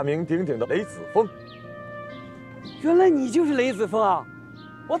是大名鼎鼎的雷子峰。原来你就是雷子峰啊！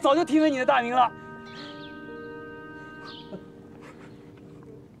我早就听闻你的大名了。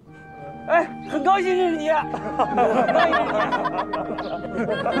哎，很高兴认识你。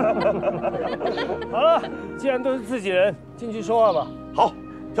好了，既然都是自己人，进去说话吧。好，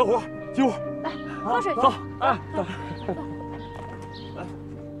小虎，进屋。来，喝水去。走，哎，走。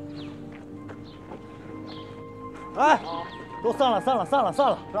哎，都散了，散了，散了，散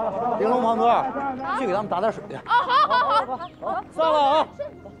了。玲珑、庞哥，去给他们打点水去。好，散了啊！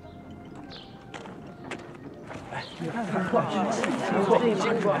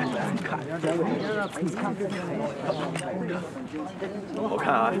我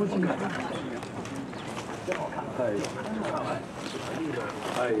看啊，我看。真好看！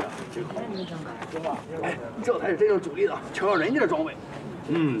哎呀，真好！哎，这才是真正主力的，瞧瞧人家的装备，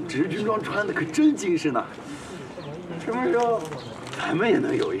直军装穿的可真精神呐！什么时候咱们也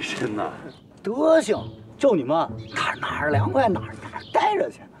能有一身呢？德行，就你们哪儿凉快哪儿待着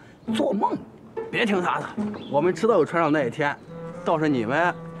去，做梦！别听他的，我们迟早有穿上那一天，倒是你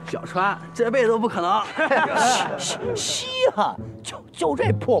们想穿，这辈子都不可能。稀罕，就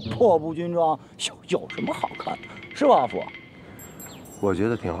这破布军装，有什么好看的？是吧，阿福？我觉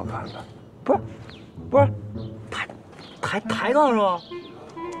得挺好看的。不是，抬杠是吧？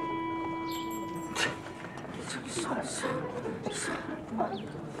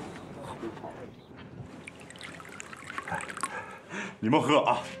你们喝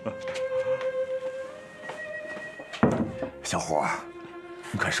啊！小虎，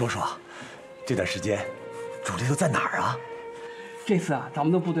你快说说，这段时间主力都在哪儿啊？这次啊，咱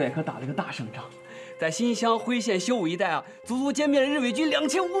们的部队可打了个大胜仗，在新乡、辉县、修武一带啊，足足歼灭了日伪军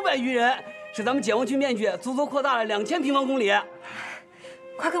2500余人，使咱们解放区面积足足扩大了2000平方公里。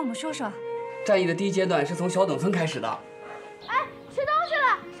快跟我们说说。战役的第一阶段是从小等村开始的。哎，吃东西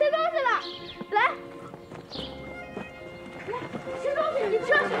了，吃东西了，来，吃东西，你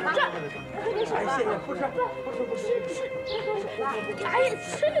这，快点手吧。谢谢，不吃，吃，哎呀，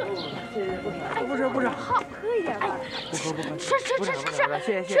吃就，不吃，好，喝一点吧。不喝，吃，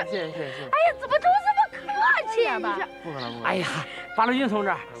谢谢。哎呀，怎么都这么客气呀？你这，不可能。哎呀，八路军同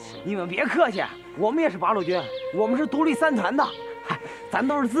志，你们别客气，我们也是八路军，我们是独立3团的，咱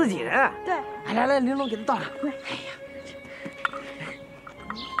都是自己人。对。哎，来，玲珑给他倒上。哎呀，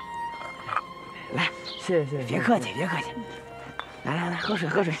来，谢谢。别客气。来，喝水。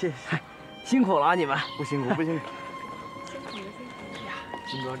谢谢。辛苦了啊，你们。不辛苦。哎呀，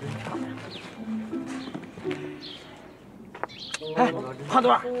军装真长。哎，胖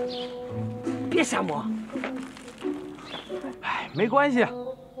墩儿，别瞎摸。哎，没关系。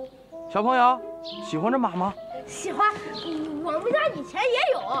小朋友，喜欢这马吗？喜欢，我们家以前也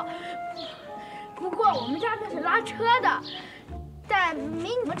有，不过我们家那是拉车的，但没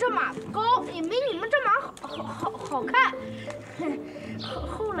你们这马高，也没你们这马好看。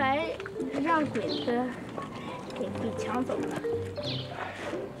后来让鬼子给抢走了。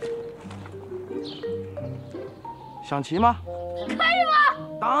想骑吗？可以吗？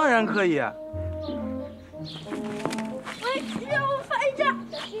当然可以。喂，让我翻一下。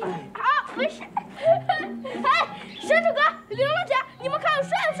好，没事。哎，神主哥、玲珑姐，你们看我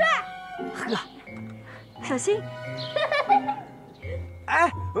帅不帅？呵，小心。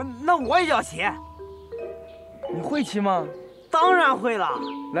哎，那我也要骑。你会骑吗？当然会了。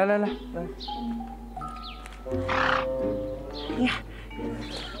来。你看。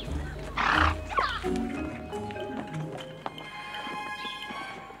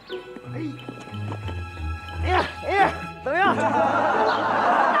哎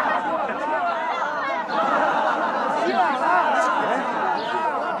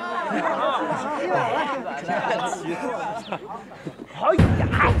哎呀！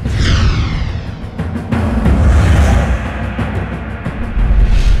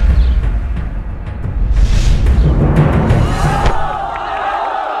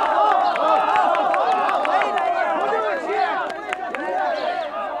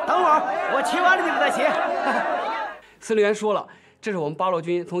等会儿，我骑完了你们再骑。司令员说了，这是我们八路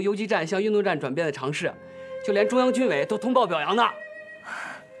军从游击战向运动战转变的尝试，就连中央军委都通报表扬的。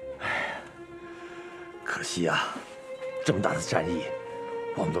可惜啊，这么大的战役，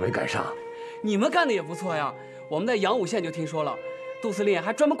我们都没赶上。你们干的也不错呀，我们在阳武县就听说了，杜司令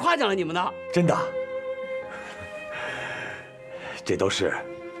还专门夸奖了你们呢。真的，这都是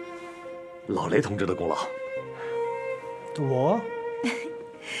老雷同志的功劳。我，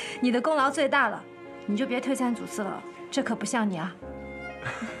你的功劳最大了，你就别推三阻四了，这可不像你啊。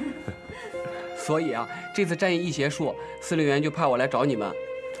所以啊，这次战役一结束，司令员就派我来找你们。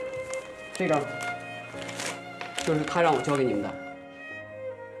这张就是他让我交给你们的。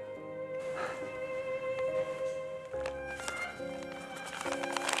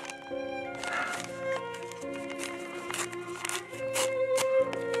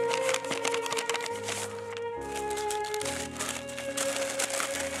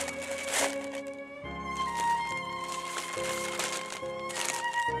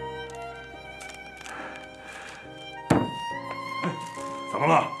怎么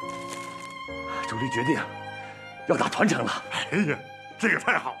了？主力决定要打团城了。哎呀，这个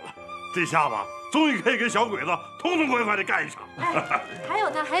太好了！这下子终于可以跟小鬼子痛痛快快地干一场。哎，还有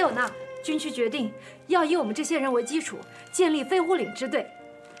呢，还有呢！军区决定要以我们这些人为基础，建立飞虎岭支队。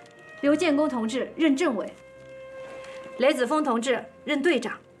刘建功同志任政委，雷子峰同志任队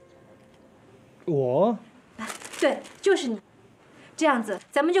长。我？对，就是你。这样子，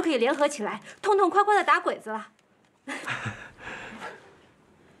咱们就可以联合起来，痛痛快快地打鬼子了。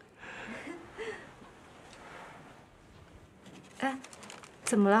哎，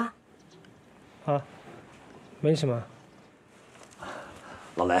怎么了？啊，没什么。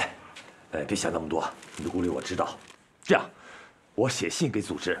老雷，别想那么多，你的顾虑我知道。这样，我写信给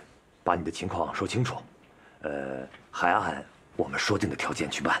组织，把你的情况说清楚。还按我们说定的条件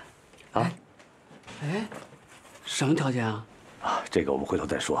去办，啊？哎，什么条件啊？啊，这个我们回头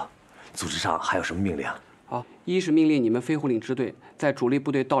再说。组织上还有什么命令？好，一是命令你们飞虎岭支队在主力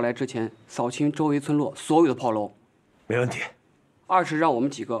部队到来之前扫清周围村落所有的炮楼。没问题。二是让我们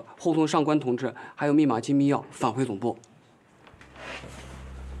几个护送上官同志还有密码机密钥返回总部。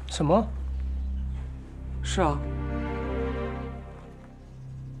什么？是啊。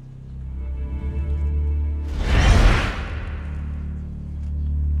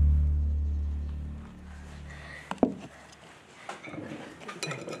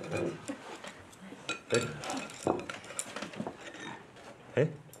哎，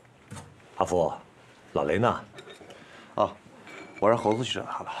阿福，老雷呢？哦，我让猴子去找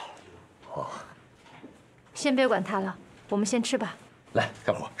他了。哦，先别管他了，我们先吃吧。来，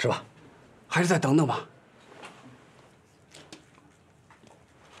小伙吃吧。还是再等等吧。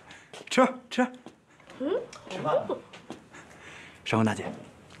吃吃。吃饭。上官大姐。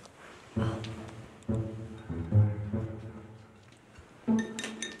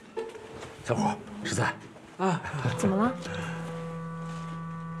小伙，实在。啊，怎么了？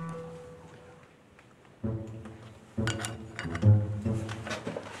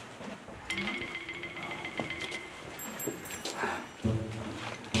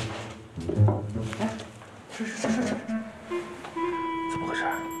吃。怎么回事？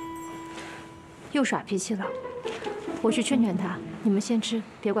又耍脾气了。我去劝劝他，你们先吃，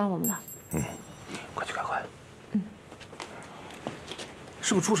别管我们了。嗯，快去，快。嗯。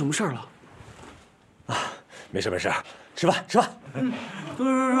是不是出什么事儿了？啊，没事，吃饭。嗯，吃。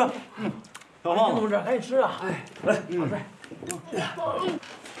嗯，小胖同志赶紧吃啊！哎，来，好睡。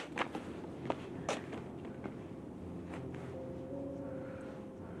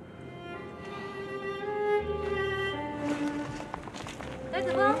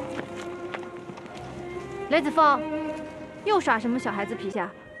雷子峰，又耍什么小孩子脾气啊？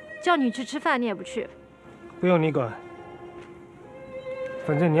叫你去吃饭，你也不去。不用你管，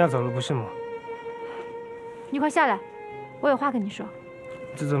反正你要走了不是吗？你快下来，我有话跟你说。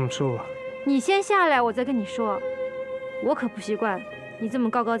就这么说吧。你先下来，我再跟你说。我可不习惯你这么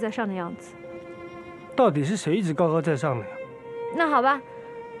高高在上的样子。到底是谁一直高高在上的呀？那好吧，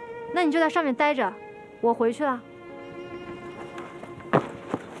那你就在上面待着，我回去了。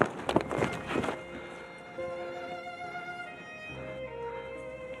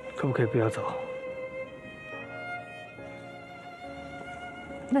可不可以不要走？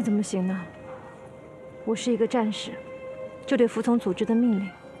那怎么行呢？我是一个战士，就得服从组织的命令。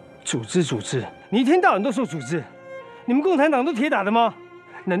组织，你一天到晚都说组织，你们共产党都铁打的吗？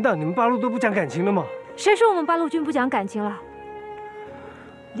难道你们八路都不讲感情了吗？谁说我们八路军不讲感情了？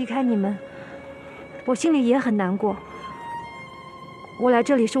离开你们，我心里也很难过。我来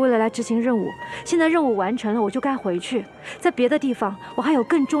这里是为了来执行任务，现在任务完成了，我就该回去。在别的地方，我还有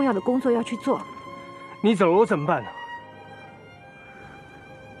更重要的工作要去做。你走了，我怎么办呢？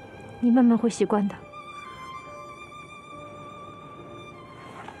你慢慢会习惯的。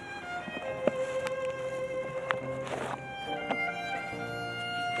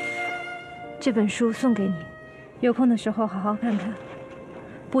这本书送给你，有空的时候好好看看。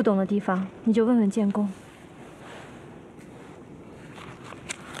不懂的地方你就问问建功。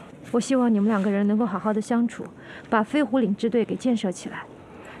我希望你们两个人能够好好的相处，把飞虎岭支队给建设起来，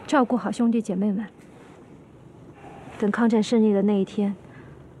照顾好兄弟姐妹们。等抗战胜利的那一天，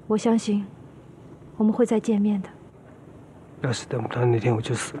我相信我们会再见面的。要是等不到那天，我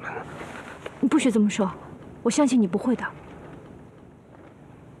就死了呢。你不许这么说，我相信你不会的。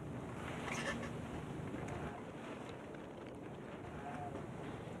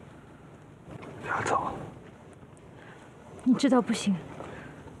不要走。你知道不行。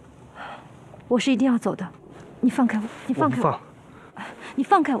我是一定要走的，你放开我！你放开我！你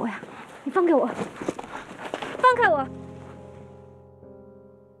放开我呀！你放开我！放开我！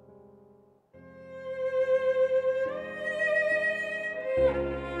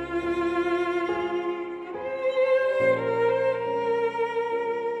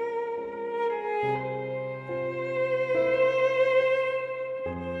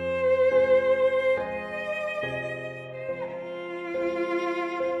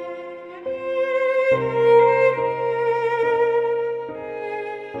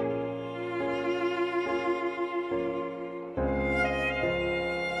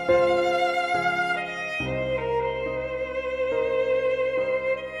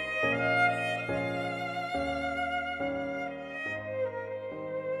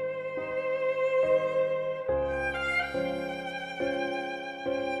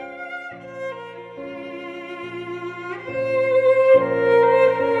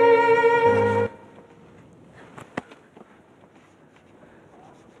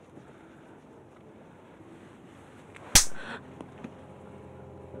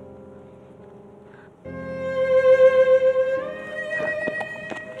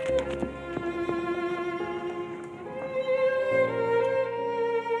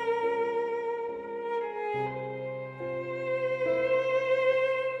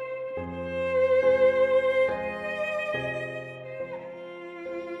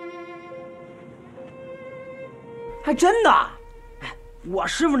还真的，哎，我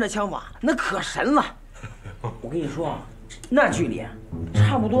师傅那枪法那可神了。我跟你说啊，那距离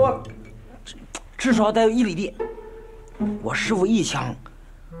差不多，至少得有1里地。我师傅一枪，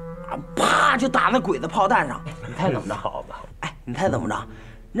啪就打那鬼子炮弹上。你猜怎么着？好吧。哎，你猜怎么着？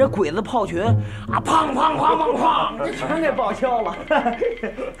那鬼子炮群啊，砰砰砰砰砰，这全给报销了。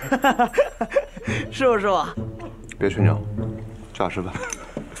是不是吧？别吹牛，赵师傅。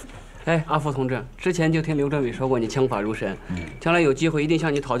哎，阿福同志，之前就听刘政委说过你枪法如神，将来有机会一定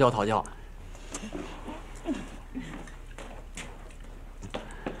向你讨教讨教。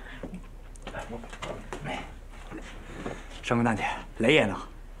上官大姐，雷爷呢？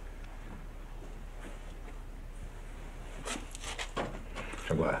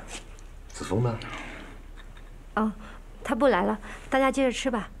上官，子枫呢？哦，他不来了，大家接着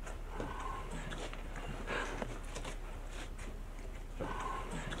吃吧。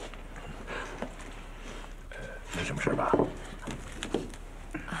没什么事吧？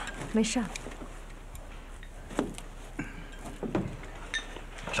没事。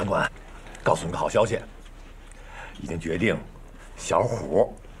上官，告诉你个好消息，已经决定，小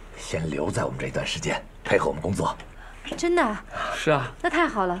虎先留在我们这一段时间，配合我们工作。真的？是啊。那太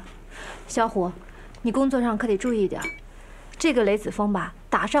好了，小虎，你工作上可得注意点。这个雷子枫吧，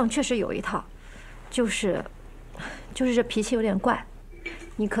打仗确实有一套，就是这脾气有点怪，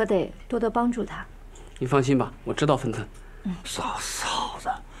你可得多多帮助他。你放心吧，我知道分寸。嫂子，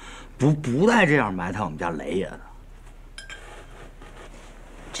不带这样埋汰我们家雷爷的。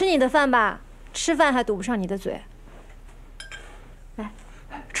吃你的饭吧，吃饭还堵不上你的嘴。来，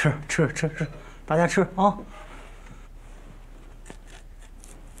吃，大家吃啊！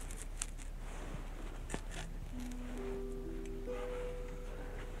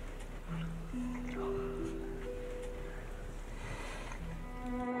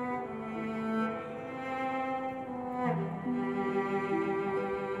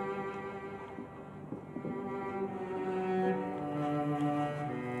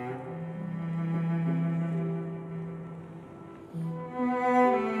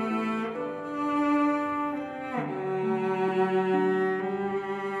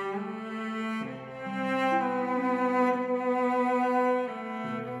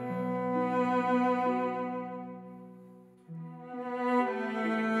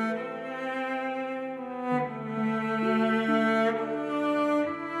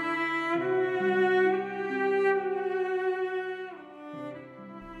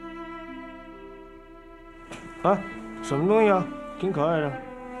啊，什么东西啊？挺可爱的。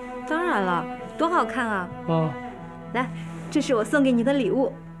当然了，多好看啊！啊，来，这是我送给你的礼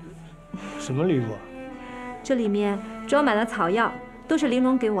物。什么礼物啊？这里面装满了草药，都是玲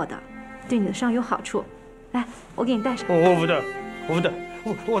珑给我的，对你的伤有好处。来，我给你带上。我不带，我不带，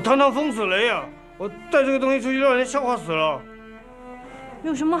我堂堂风水雷呀！我带这个东西出去让人笑话死了。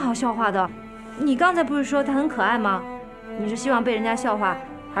有什么好笑话的？你刚才不是说它很可爱吗？你是希望被人家笑话，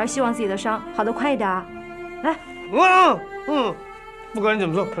还是希望自己的伤好得快一点啊？来，不管你怎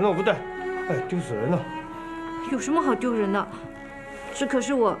么说，反正我不带。哎，丢死人了！有什么好丢人的？这可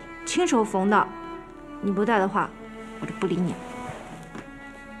是我亲手缝的，你不带的话，我就不理你。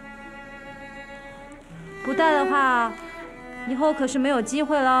不带的话，以后可是没有机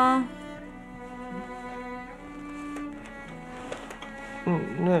会了。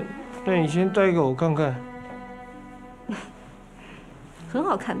那你先带给我看看。很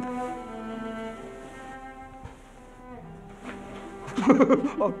好看的。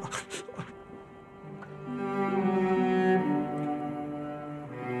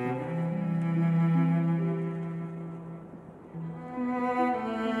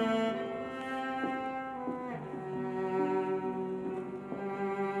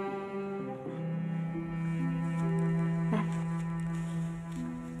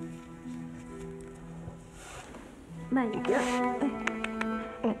慢一点，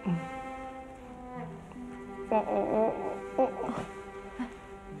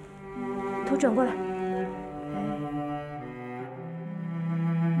头转过来。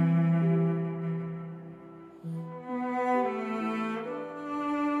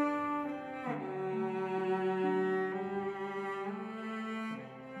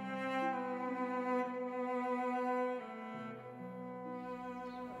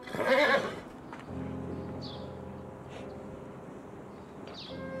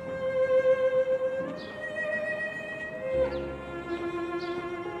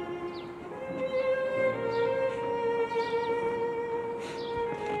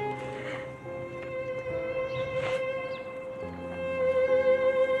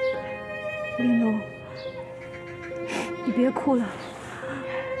玲珑，你别哭了，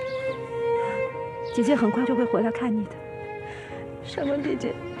姐姐很快就会回来看你的。上官姐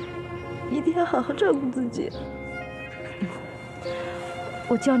姐，一定要好好照顾自己。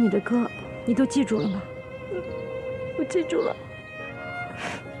我教你的歌，你都记住了吗？我记住了。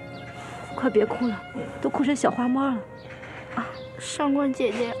快别哭了，都哭成小花猫了。啊，上官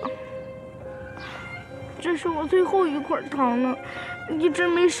姐姐，这是我最后一块糖了，一直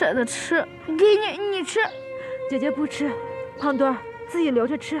没舍得吃，给你，你吃。姐姐不吃，胖墩儿自己留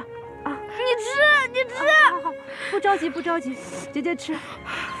着吃。啊，你吃，好，不着急，不着急，姐姐吃。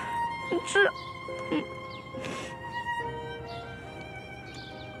你吃。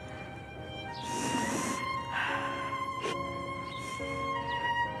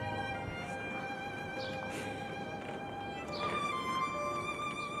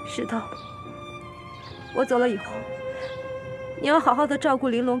石头，我走了以后，你要好好的照顾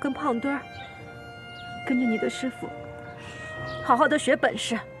玲珑跟胖墩儿，跟着你的师傅，好好的学本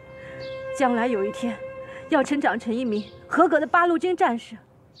事，将来有一天，要成长成一名合格的八路军战士。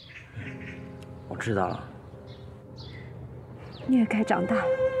我知道了。你也该长大了。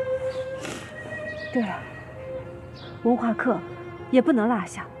对了，文化课也不能落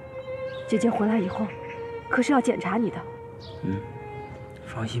下。姐姐回来以后，可是要检查你的。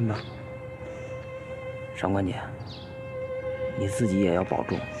放心吧，上官姐，你自己也要保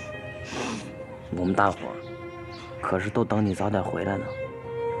重。我们大伙儿可是都等你早点回来呢。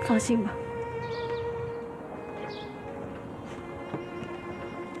放心吧。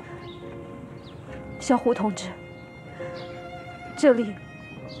小胡同志，这里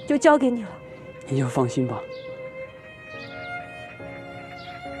就交给你了。你就放心吧。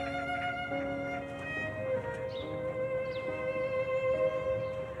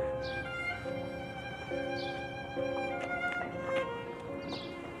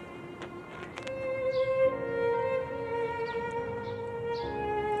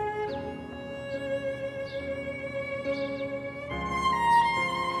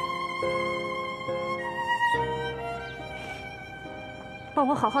帮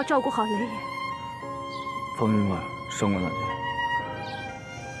我好好照顾好雷爷。放心吧，上官大姐。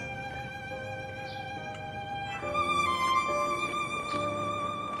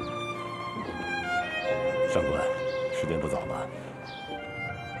上官，时间不早了。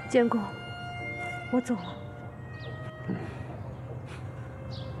监公，我走了。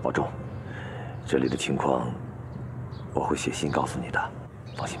保重。这里的情况，我会写信告诉你的，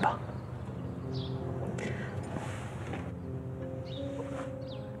放心吧。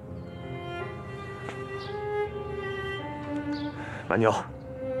慢牛，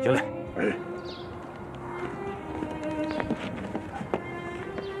行嘞。哎。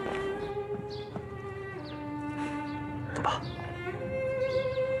走吧。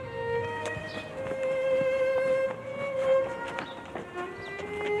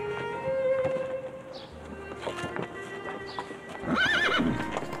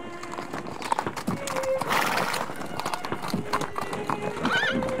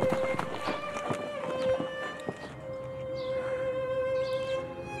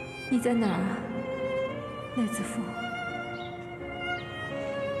你在哪儿啊，赖子富？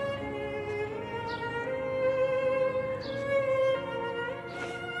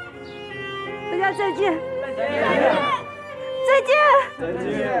大家再见！再见！再见！再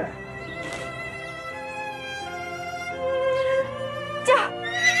见！驾！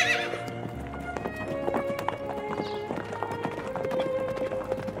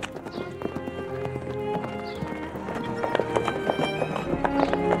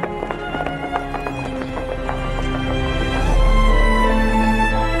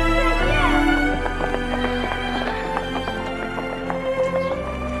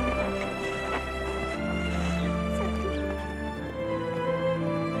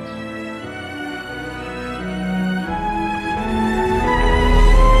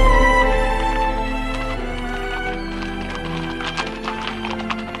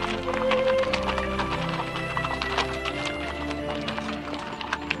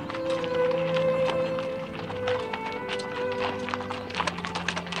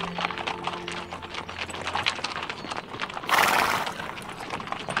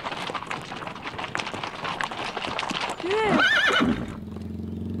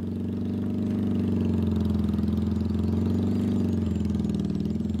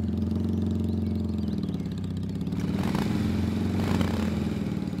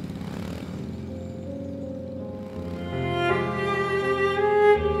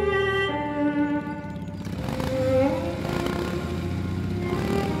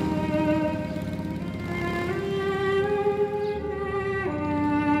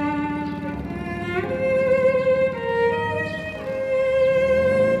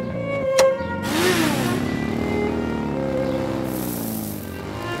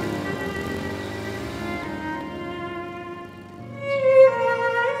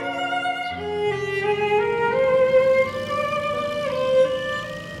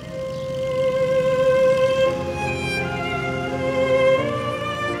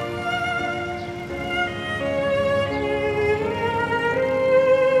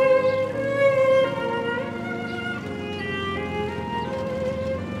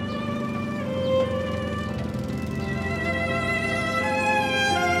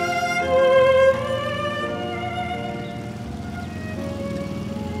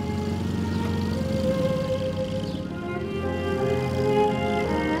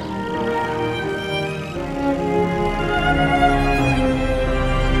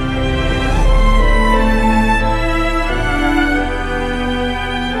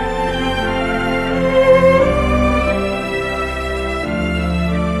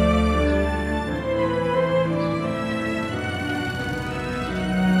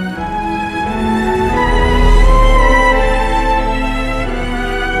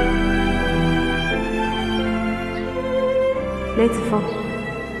雷子峰，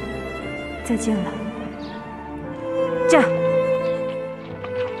再见了。驾！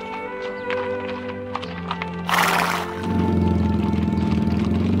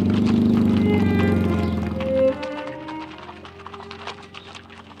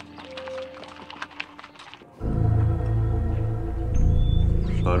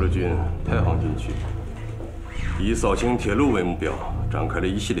八路军太行军区以扫清铁路为目标，展开了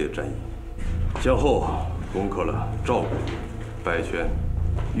一系列战役，先后攻克了赵国、白泉、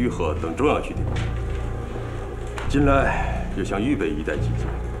玉河等重要据点。近来又向豫北一带集结。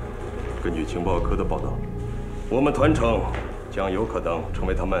根据情报科的报道，我们团城将有可能成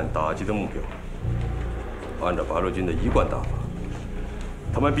为他们打击的目标。按照八路军的一贯打法，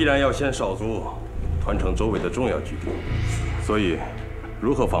他们必然要先扫足团城周围的重要据点，所以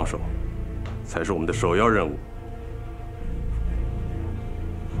如何防守才是我们的首要任务。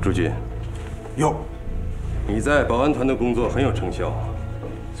诸军，有。你在保安团的工作很有成效，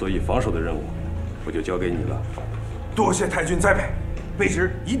所以防守的任务我就交给你了。多谢太君栽培，卑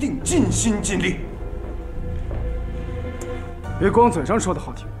职一定尽心尽力。别光嘴上说的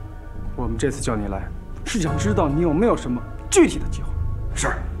好听，我们这次叫你来，是想知道你有没有什么具体的计划。是。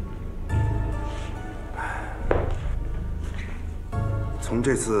从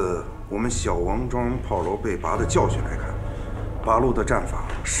这次我们小王庄炮楼被拔的教训来看，八路的战法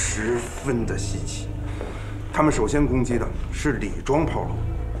十分的稀奇。他他们首先攻击的是李庄炮楼。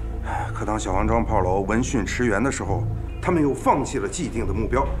可当小王庄炮楼闻讯驰援的时候，他们又放弃了既定的目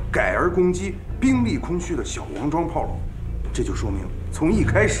标，改而攻击兵力空虚的小王庄炮楼。这就说明，从一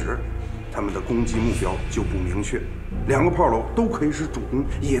开始，他们的攻击目标就不明确。两个炮楼都可以是主攻，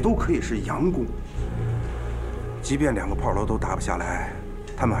也都可以是佯攻。即便两个炮楼都打不下来，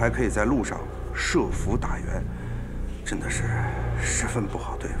他们还可以在路上设伏打援，真的是十分不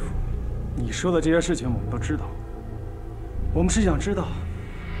好对付。你说的这些事情我们都知道，我们是想知道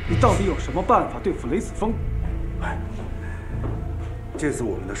你到底有什么办法对付雷子峰。这次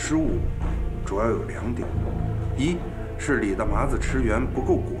我们的失误主要有2点：一是李大麻子驰援不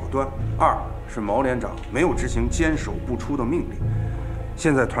够果断；二是毛连长没有执行坚守不出的命令。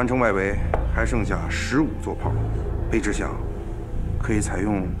现在团城外围还剩下15座炮楼，卑职想可以采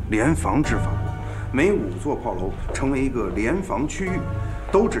用联防制法，每5座炮楼成为一个联防区域，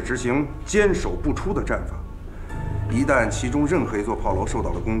都只执行坚守不出的战法。一旦其中任何一座炮楼受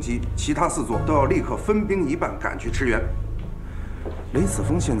到了攻击，其他4座都要立刻分兵一半赶去驰援。雷子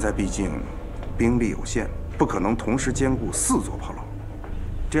峰现在毕竟兵力有限，不可能同时兼顾4座炮楼。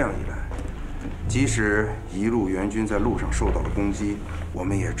这样一来，即使一路援军在路上受到了攻击，我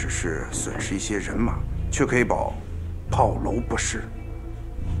们也只是损失一些人马，却可以保炮楼不失。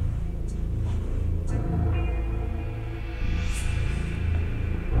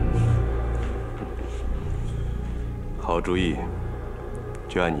好主意，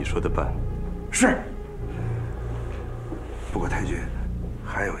就按你说的办。是。不过太君，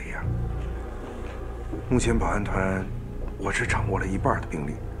还有一样，目前保安团我只掌握了1半的兵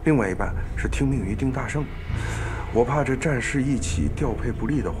力，另外1半是听命于丁大胜。我怕这战事一起调配不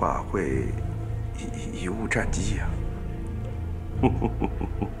利的话，会贻误战机呀。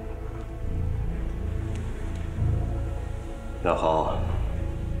那好，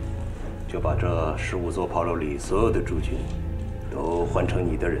就把这15座炮楼里所有的驻军都换成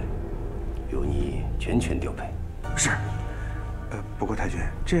你的人，由你全权调配。是。不过太君，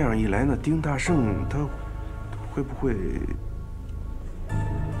这样一来，那丁大胜他会不会？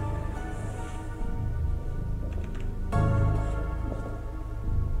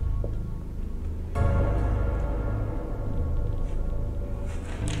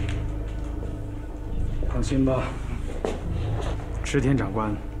放心吧，池田长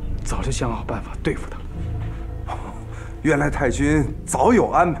官早就想好办法对付他了。原来太君早有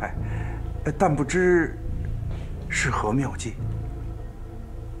安排，但不知是何妙计。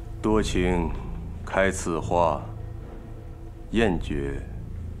多情开此花，艳绝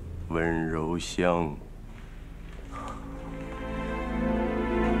温柔乡。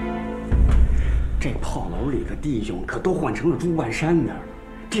这炮楼里的弟兄可都换成了朱万山的，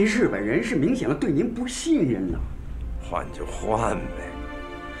这日本人是明显的对您不信任呐。换就换呗，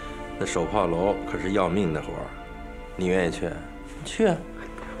那守炮楼可是要命的活儿，你愿意去？去啊！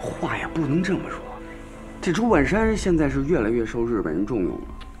话也不能这么说，这朱万山现在是越来越受日本人重用了。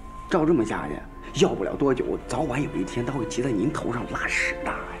照这么下去，要不了多久，早晚有一天他会骑在您头上拉屎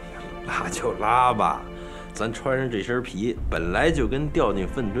大爷。拉就拉吧，咱穿上这身皮，本来就跟掉进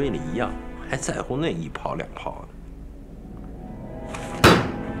粪堆里一样，还在乎那1炮2炮呢？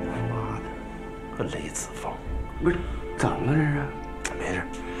妈的，个雷子峰！不是，怎么了这是？没事，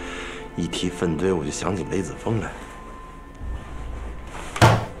一提粪堆我就想起雷子峰来。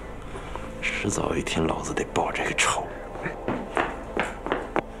迟早有一天，老子得报这个仇。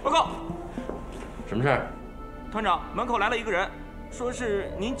报告，什么事儿？团长，门口来了一个人，说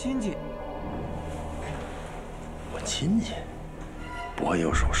是您亲戚。我亲戚？我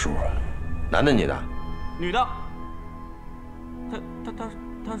有手数啊。男的女的？女的。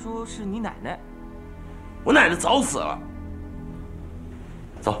他说是你奶奶。我奶奶早死了。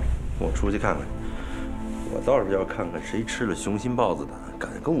走，我出去看看。我倒是要看看谁吃了雄心豹子胆，敢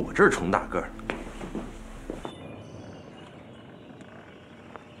跟我这儿冲大个儿。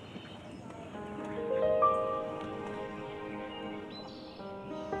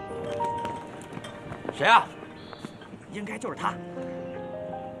谁啊？应该就是他。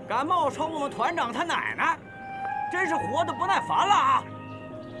敢冒充我们团长他奶奶，真是活得不耐烦了啊！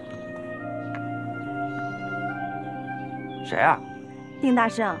谁啊？丁大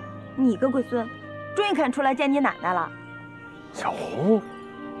胜，你个龟孙，终于肯出来见你奶奶了。小红。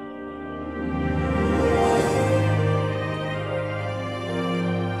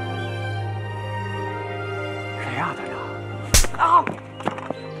谁呀？团长？啊！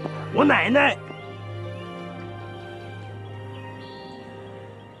我奶奶。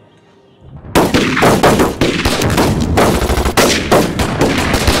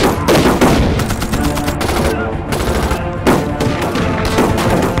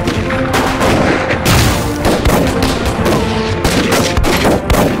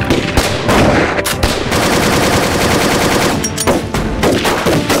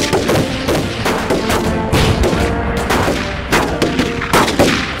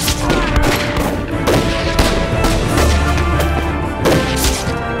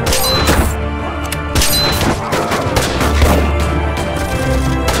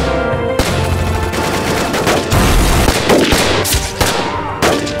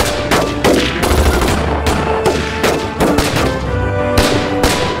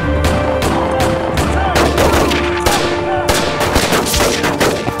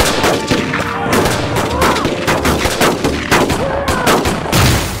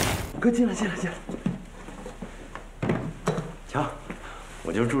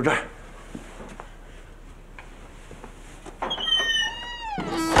我就住这儿。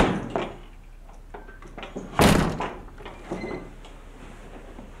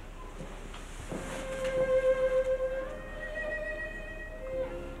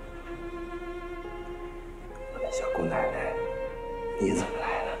小姑奶奶，你怎么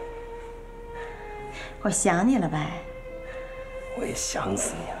来了？我想你了呗。我也想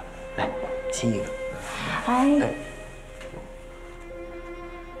死你了。来，亲一个。哎，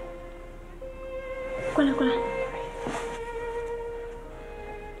过来过来。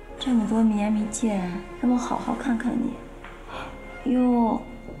这么多年没见，让我好好看看你。哟，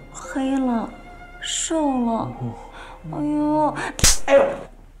黑了，瘦了。哎呦，哎呦，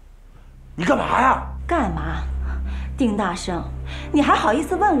你干嘛呀？干嘛？丁大生，你还好意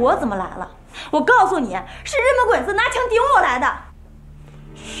思问我怎么来了？我告诉你，是日本鬼子拿枪顶我来的。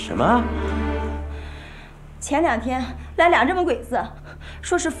什么？前2天来2日本鬼子，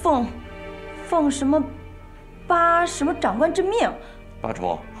说是奉什么八什么长官之命。八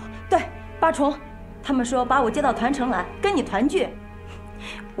重。对，八重。他们说把我接到团城来跟你团聚，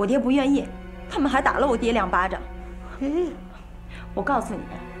我爹不愿意，他们还打了我爹2巴掌。我告诉你，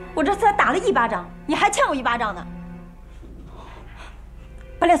我这才打了1巴掌，你还欠我1巴掌呢。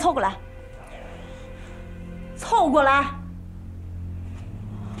把脸凑过来，凑过来！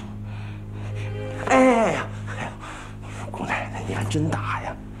哎呀，姑奶奶，你还真打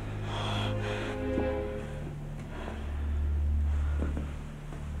呀！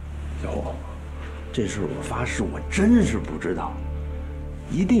小伙，这事我发誓，我真是不知道，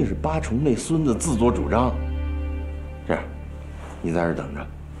一定是八重那孙子自作主张。这样，你在这等着，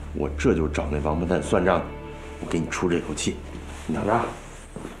我这就找那王八蛋算账，我给你出这口气。你等着。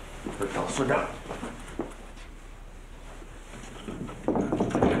我找算账。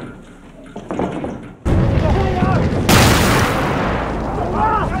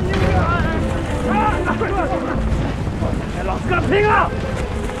老子跟他拼啊！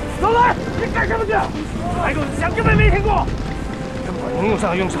走来，你干什么去？还给我枪根本没听过，根本能用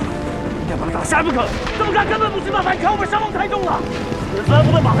上用上，一定要把他打下不可。这么干根本不行，反抗我们伤亡太重了。日本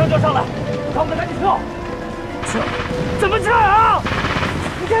部队马上就要上来，让我们赶紧撤。撤？怎么撤啊？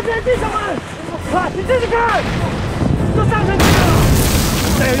你看这些弟兄们，快，你自己看，都上城去了。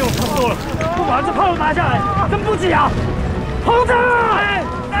再要用差不多了，不把这炮拿下来，真不济啊！轰他！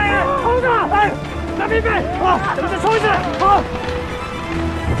哎，轰他！哎，拿兵备，好，咱们再冲一次，好。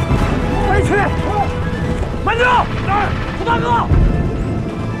快去！慢着！胡大哥！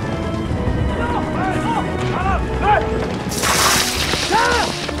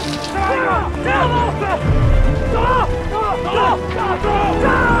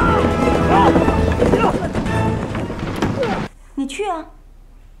你去啊！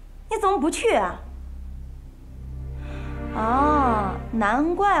你怎么不去啊？哦，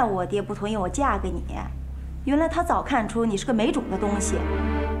难怪我爹不同意我嫁给你，原来他早看出你是个没种的东西。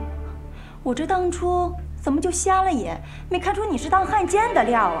我这当初怎么就瞎了眼，没看出你是当汉奸的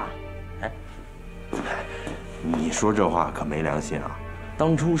料啊？哎，你说这话可没良心啊！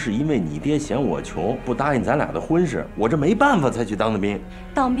当初是因为你爹嫌我穷，不答应咱俩的婚事，我这没办法才去当的兵。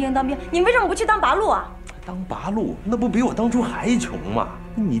当兵，你为什么不去当八路啊？当八路那不比我当初还穷吗？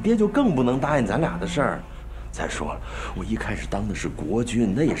你爹就更不能答应咱俩的事儿。再说了，我一开始当的是国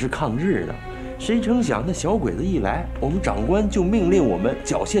军，那也是抗日的，谁成想那小鬼子一来，我们长官就命令我们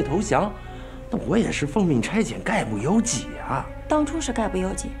缴械投降。那我也是奉命差遣，概不由己啊。当初是概不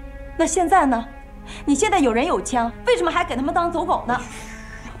由己，那现在呢？你现在有人有枪，为什么还给他们当走狗呢？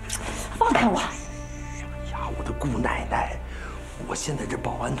放开我！呀，我的姑奶奶，我现在这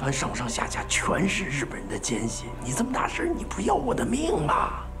保安团上上下下全是日本人的奸细，你这么大事，你不要我的命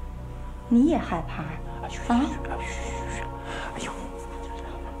啊？你也害怕啊？哎呦！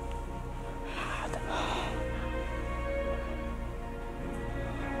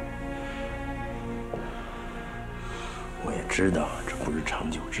我也知道这不是长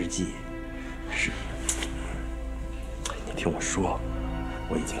久之计，是。你听我说，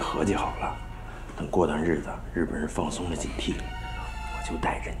我已经合计好了，等过段日子日本人放松了警惕，我就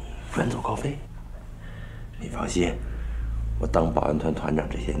带着你远走高飞。你放心，我当保安团团长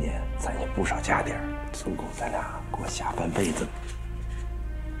这些年，攒下不少家底儿，足够咱俩过下半辈子。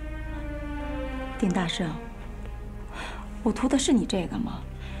丁大圣，我图的是你这个吗？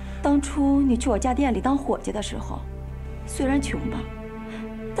当初你去我家店里当伙计的时候，虽然穷吧，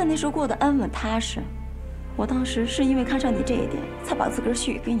但那时候过得安稳踏实。我当时是因为看上你这一点，才把自个儿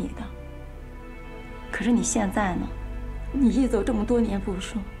许给你的。可是你现在呢？你一走这么多年不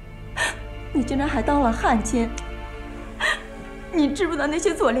说，你竟然还当了汉奸。你知不知道那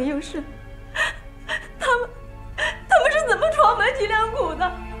些左邻右舍，他们是怎么闯门脊梁骨的？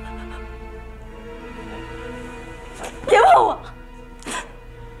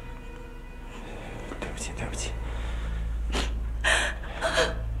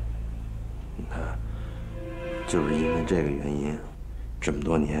这么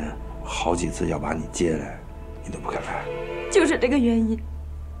多年，好几次要把你接来，你都不肯来。就是这个原因，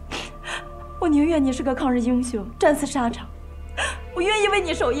我宁愿你是个抗日英雄，战死沙场，我愿意为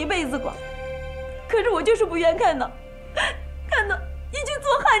你守一辈子寡。可是我就是不愿看到你去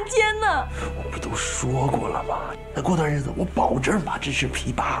做汉奸呢。我不都说过了吗？再过段日子，我保证把这事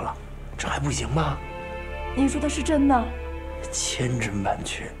批罢了，这还不行吗？你说的是真的？千真万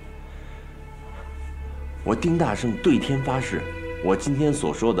确。我丁大圣对天发誓，我今天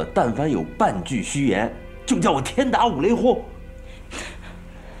所说的，但凡有半句虚言，就叫我天打五雷轰。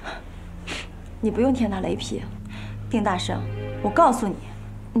你不用天打雷劈，丁大圣，我告诉你，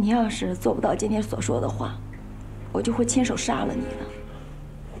你要是做不到今天所说的话，我就会亲手杀了你的。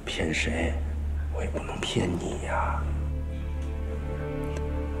我骗谁？我也不能骗你呀。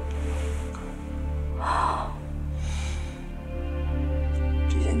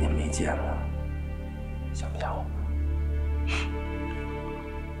这些年没见了，想不想我？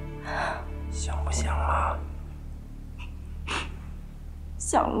想不想啊？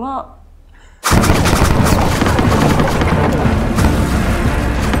想了。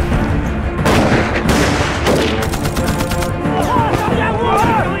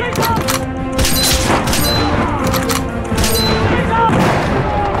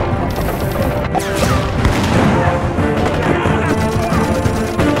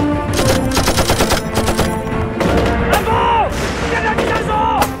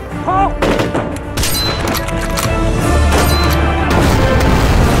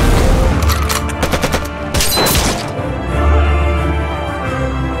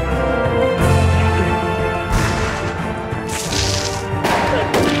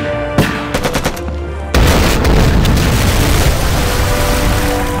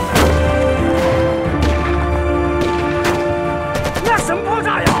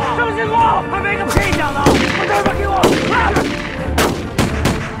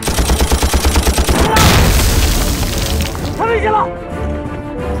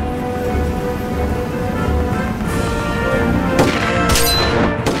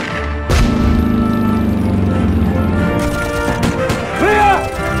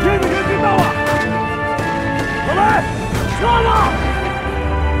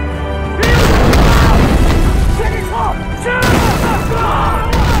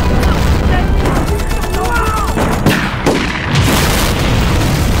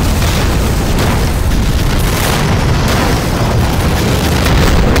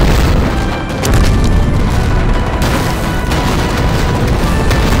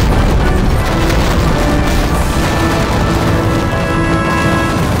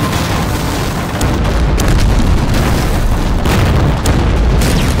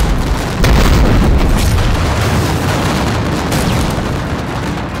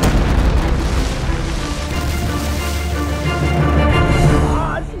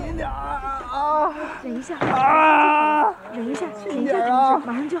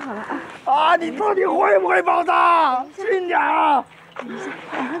你到底会不会爆炸？轻点啊！忍一下，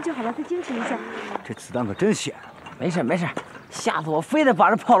马上就好了，再坚持一下。这子弹可真险。没事没事，下次我非得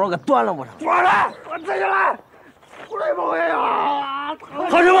把这炮楼给端了我上。我来，我自己来。会不会啊？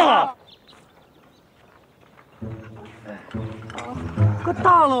喊什么啊？个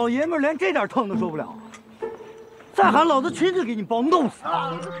大老爷们连这点疼都受不了，再喊老子亲自给你包弄死！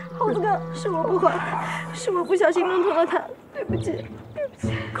猴子哥，是我不坏，是我不小心弄疼了他，对不起，对不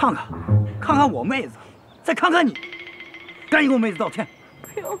起。看看我妹子，再看看你，赶紧给我妹子道歉。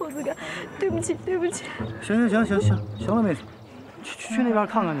哎呦，猴子哥，对不起，对不起。行了，妹子，去那边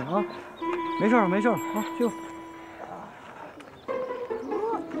看看去啊。没事了啊，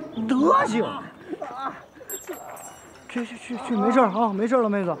德行。去，没事啊，没事了，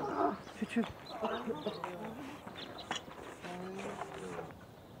妹子，去。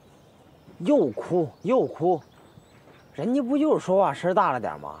又哭，人家不就是说话声大了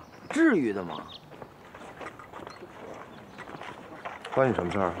点吗？至于的吗？关你什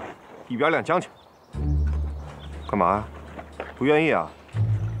么事儿？一边亮将去。干嘛呀？不愿意啊？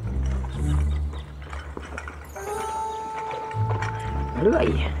乐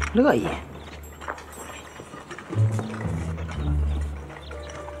意。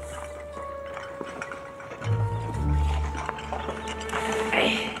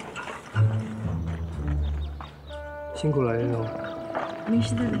辛苦了，莲蓉。没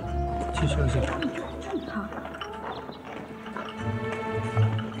事的，去休息。好。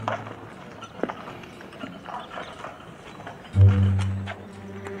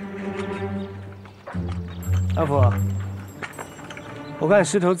阿福，我看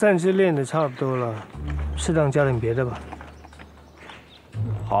石头暂时练的差不多了，适当教点别的吧。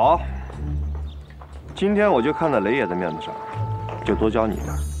好，今天我就看在雷爷的面子上，就多教你点。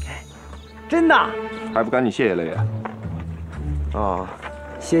真的？还不赶紧谢谢雷爷？哦，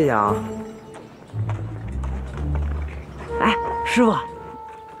谢谢啊。哎，师傅，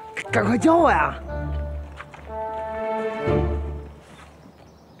赶快教我呀！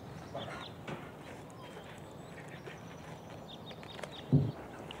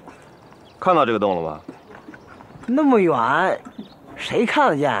看到这个洞了吗？那么远，谁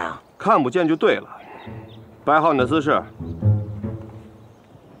看得见啊？看不见就对了。摆好你的姿势，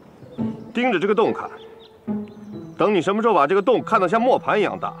盯着这个洞看。等你什么时候把这个洞看得像磨盘一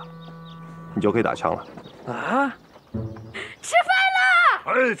样大，你就可以打枪了。啊！吃饭了！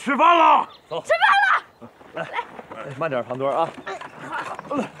哎，吃饭了！走，吃饭了！来，慢点，旁墩啊！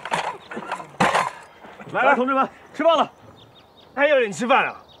来，同志们，吃饭了！还要人吃饭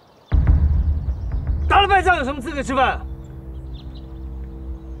啊？打了败仗有什么资格吃饭？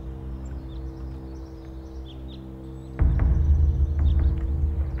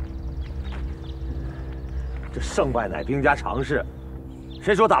这胜败乃兵家常事，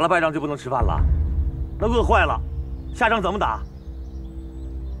谁说打了败仗就不能吃饭了？那饿坏了，下仗怎么打？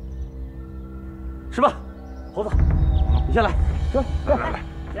吃吧，猴子，你先来，吃，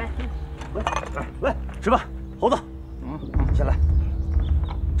来，吃吧，猴子，先来，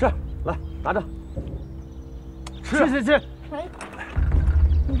吃，来拿着。吃，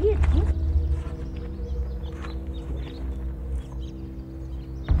你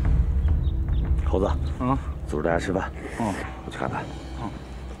猴子，组织大家吃饭。我去看看。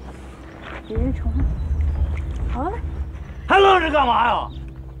别人宠。好了。还愣着干嘛呀？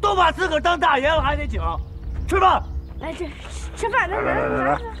都把自个儿当大爷了，还得请？吃饭。来，吃饭，来，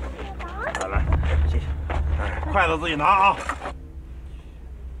谢谢。筷子自己拿啊。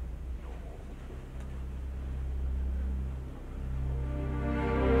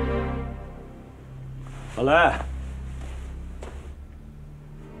好嘞。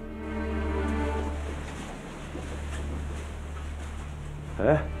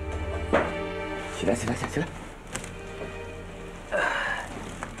哎，起来！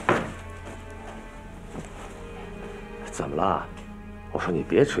怎么了？我说你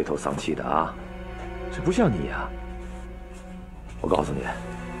别垂头丧气的啊，这不像你呀。我告诉你，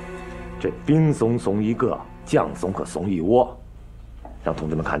这兵怂怂一个，将怂可怂一窝，让同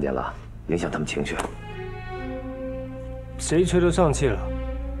志们看见了，影响他们情绪。谁垂头丧气了？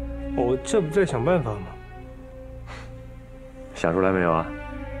我这不在想办法吗？想出来没有啊？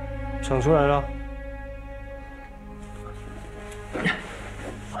想出来了。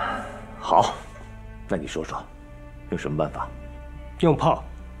好，那你说说，用什么办法？用炮。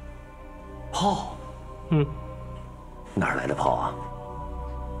炮？哪儿来的炮啊？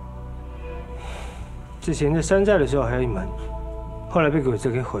之前在山寨的时候还有一门，后来被鬼子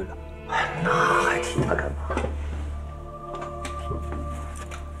给毁了。那还提它干嘛？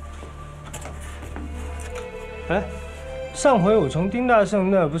哎，上回我从丁大胜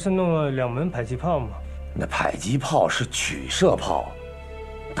那儿不是弄了2门迫击炮吗？那迫击炮是曲射炮，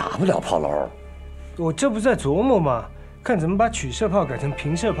打不了炮楼。我这不是在琢磨吗？看怎么把曲射炮改成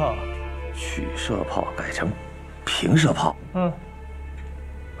平射炮。曲射炮改成平射炮？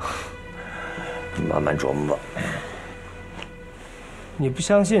你慢慢琢磨吧。你不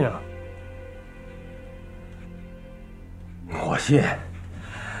相信啊？我信，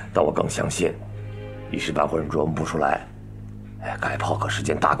但我更相信，一时半会儿琢磨不出来。改炮可是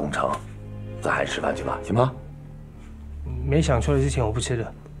件大工程，咱还是吃饭去吧，行吗？没想出来之前我不吃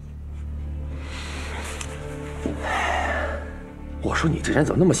的。我说你这人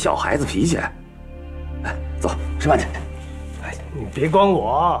怎么那么小孩子脾气？来，走，吃饭去。哎，你别管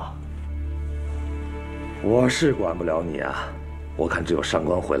我。我是管不了你啊，我看只有上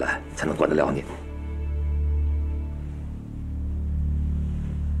官回来才能管得了你。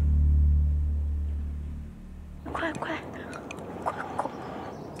快！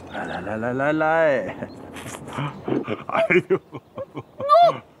来！哎呦！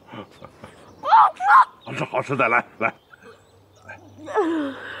好吃，再来。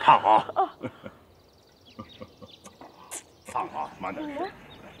烫啊！烫啊，慢点吃。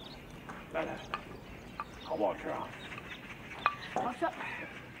来，好不好吃啊？好吃。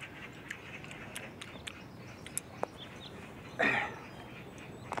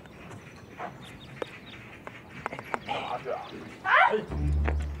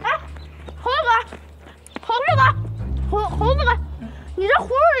猴子哥，你这葫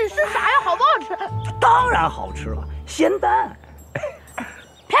芦里是啥呀？好不好吃？当然好吃了，咸蛋。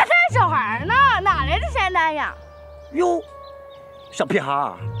骗饭小孩呢？哪来的咸蛋呀？哟，小屁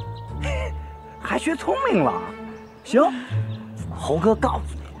孩，还学聪明了。行，猴哥告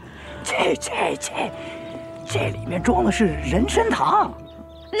诉你，这里面装的是人参糖。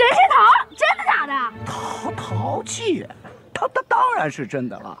人参糖？真的假的？淘气，它当然是真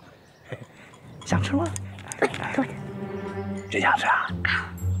的了。想吃吗？说，真想吃啊？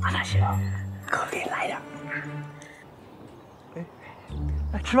那行，哥给你来点。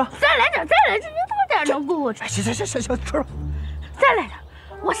来吃吧。再来点，您多点能够我吃。行，吃吧。再来点，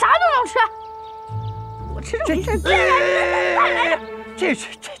我啥都能吃。我吃这人参，再来点。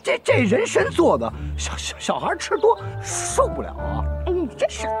这人参做的，小孩吃多受不了啊！哎，你真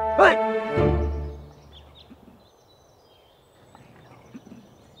是。哎。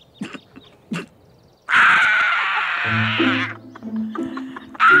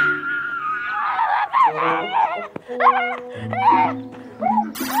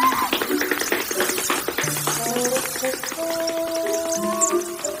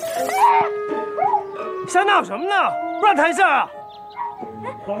瞎闹什么呢？不让谈事啊！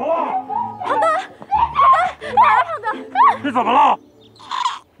怎么了？胖哥，来了，胖哥。你怎么了？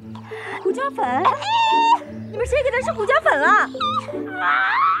胡椒粉，你们谁给他吃胡椒粉了？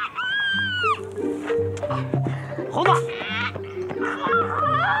猴子，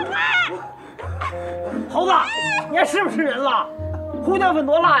猴子，你还吃不吃人了？胡椒粉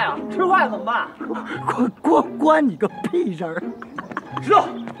多辣呀，吃坏了怎么办？关你个屁事儿！知道，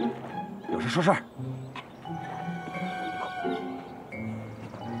有事说事儿。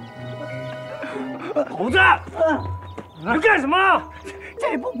猴子，你干什么？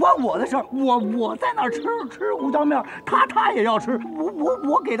这不关我的事儿，我在那儿吃胡椒面，他也要吃，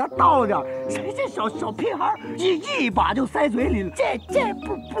我给他倒了点，这小屁孩一把就塞嘴里了，这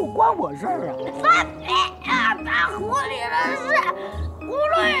不关我事儿啊！放屁啊！打壶里的是葫芦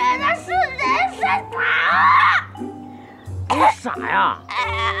里的是人参糖。你傻呀？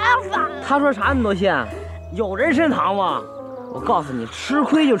他说啥你都信？有人参糖吗？我告诉你，吃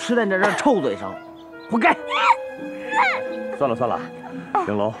亏就吃在你这臭嘴上，活该！算了，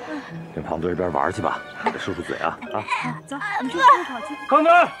玲珑，跟胖墩一边玩去吧，得漱嘴啊！走，我们去吃烤鸡。胖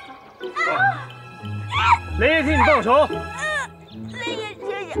墩，雷爷替你报仇。雷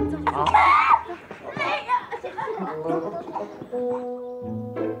爷，好。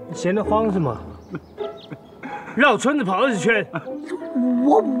你闲得慌是吗？绕村子跑20圈。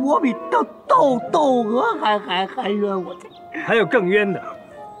我比窦娥还冤我。还有更冤的，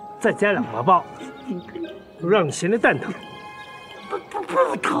再加2麻包，我让你闲得蛋疼。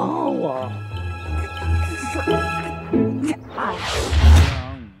不疼啊！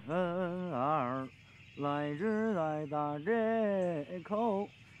来自在大街口，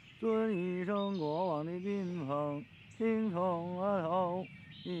尊一声过往的宾朋，听从额头，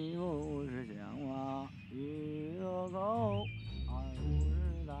一不是响马一个口，二不是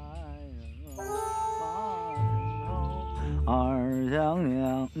带人把身头，二想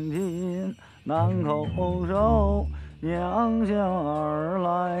娘亲难口手，娘向儿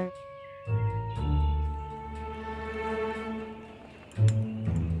来。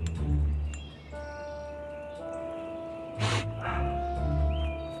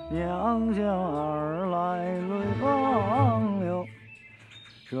娘向儿来泪汪流，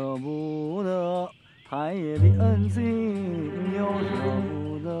舍不得太爷的恩情，又舍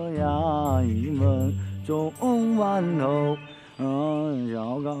不得衙役们种馒头。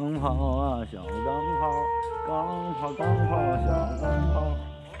小钢炮啊，小钢炮，小钢炮。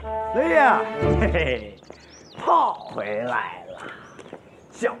雷爷，嘿嘿，炮回来了，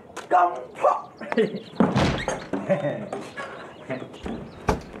小钢炮，嘿嘿嘿。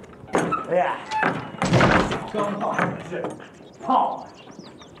哎呀，小钢炮是炮。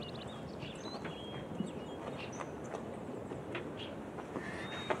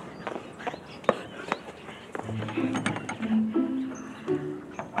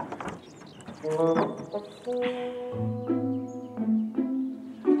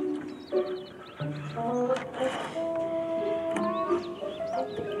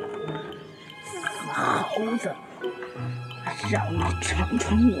猴子，让你尝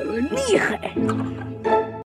尝我的厉害！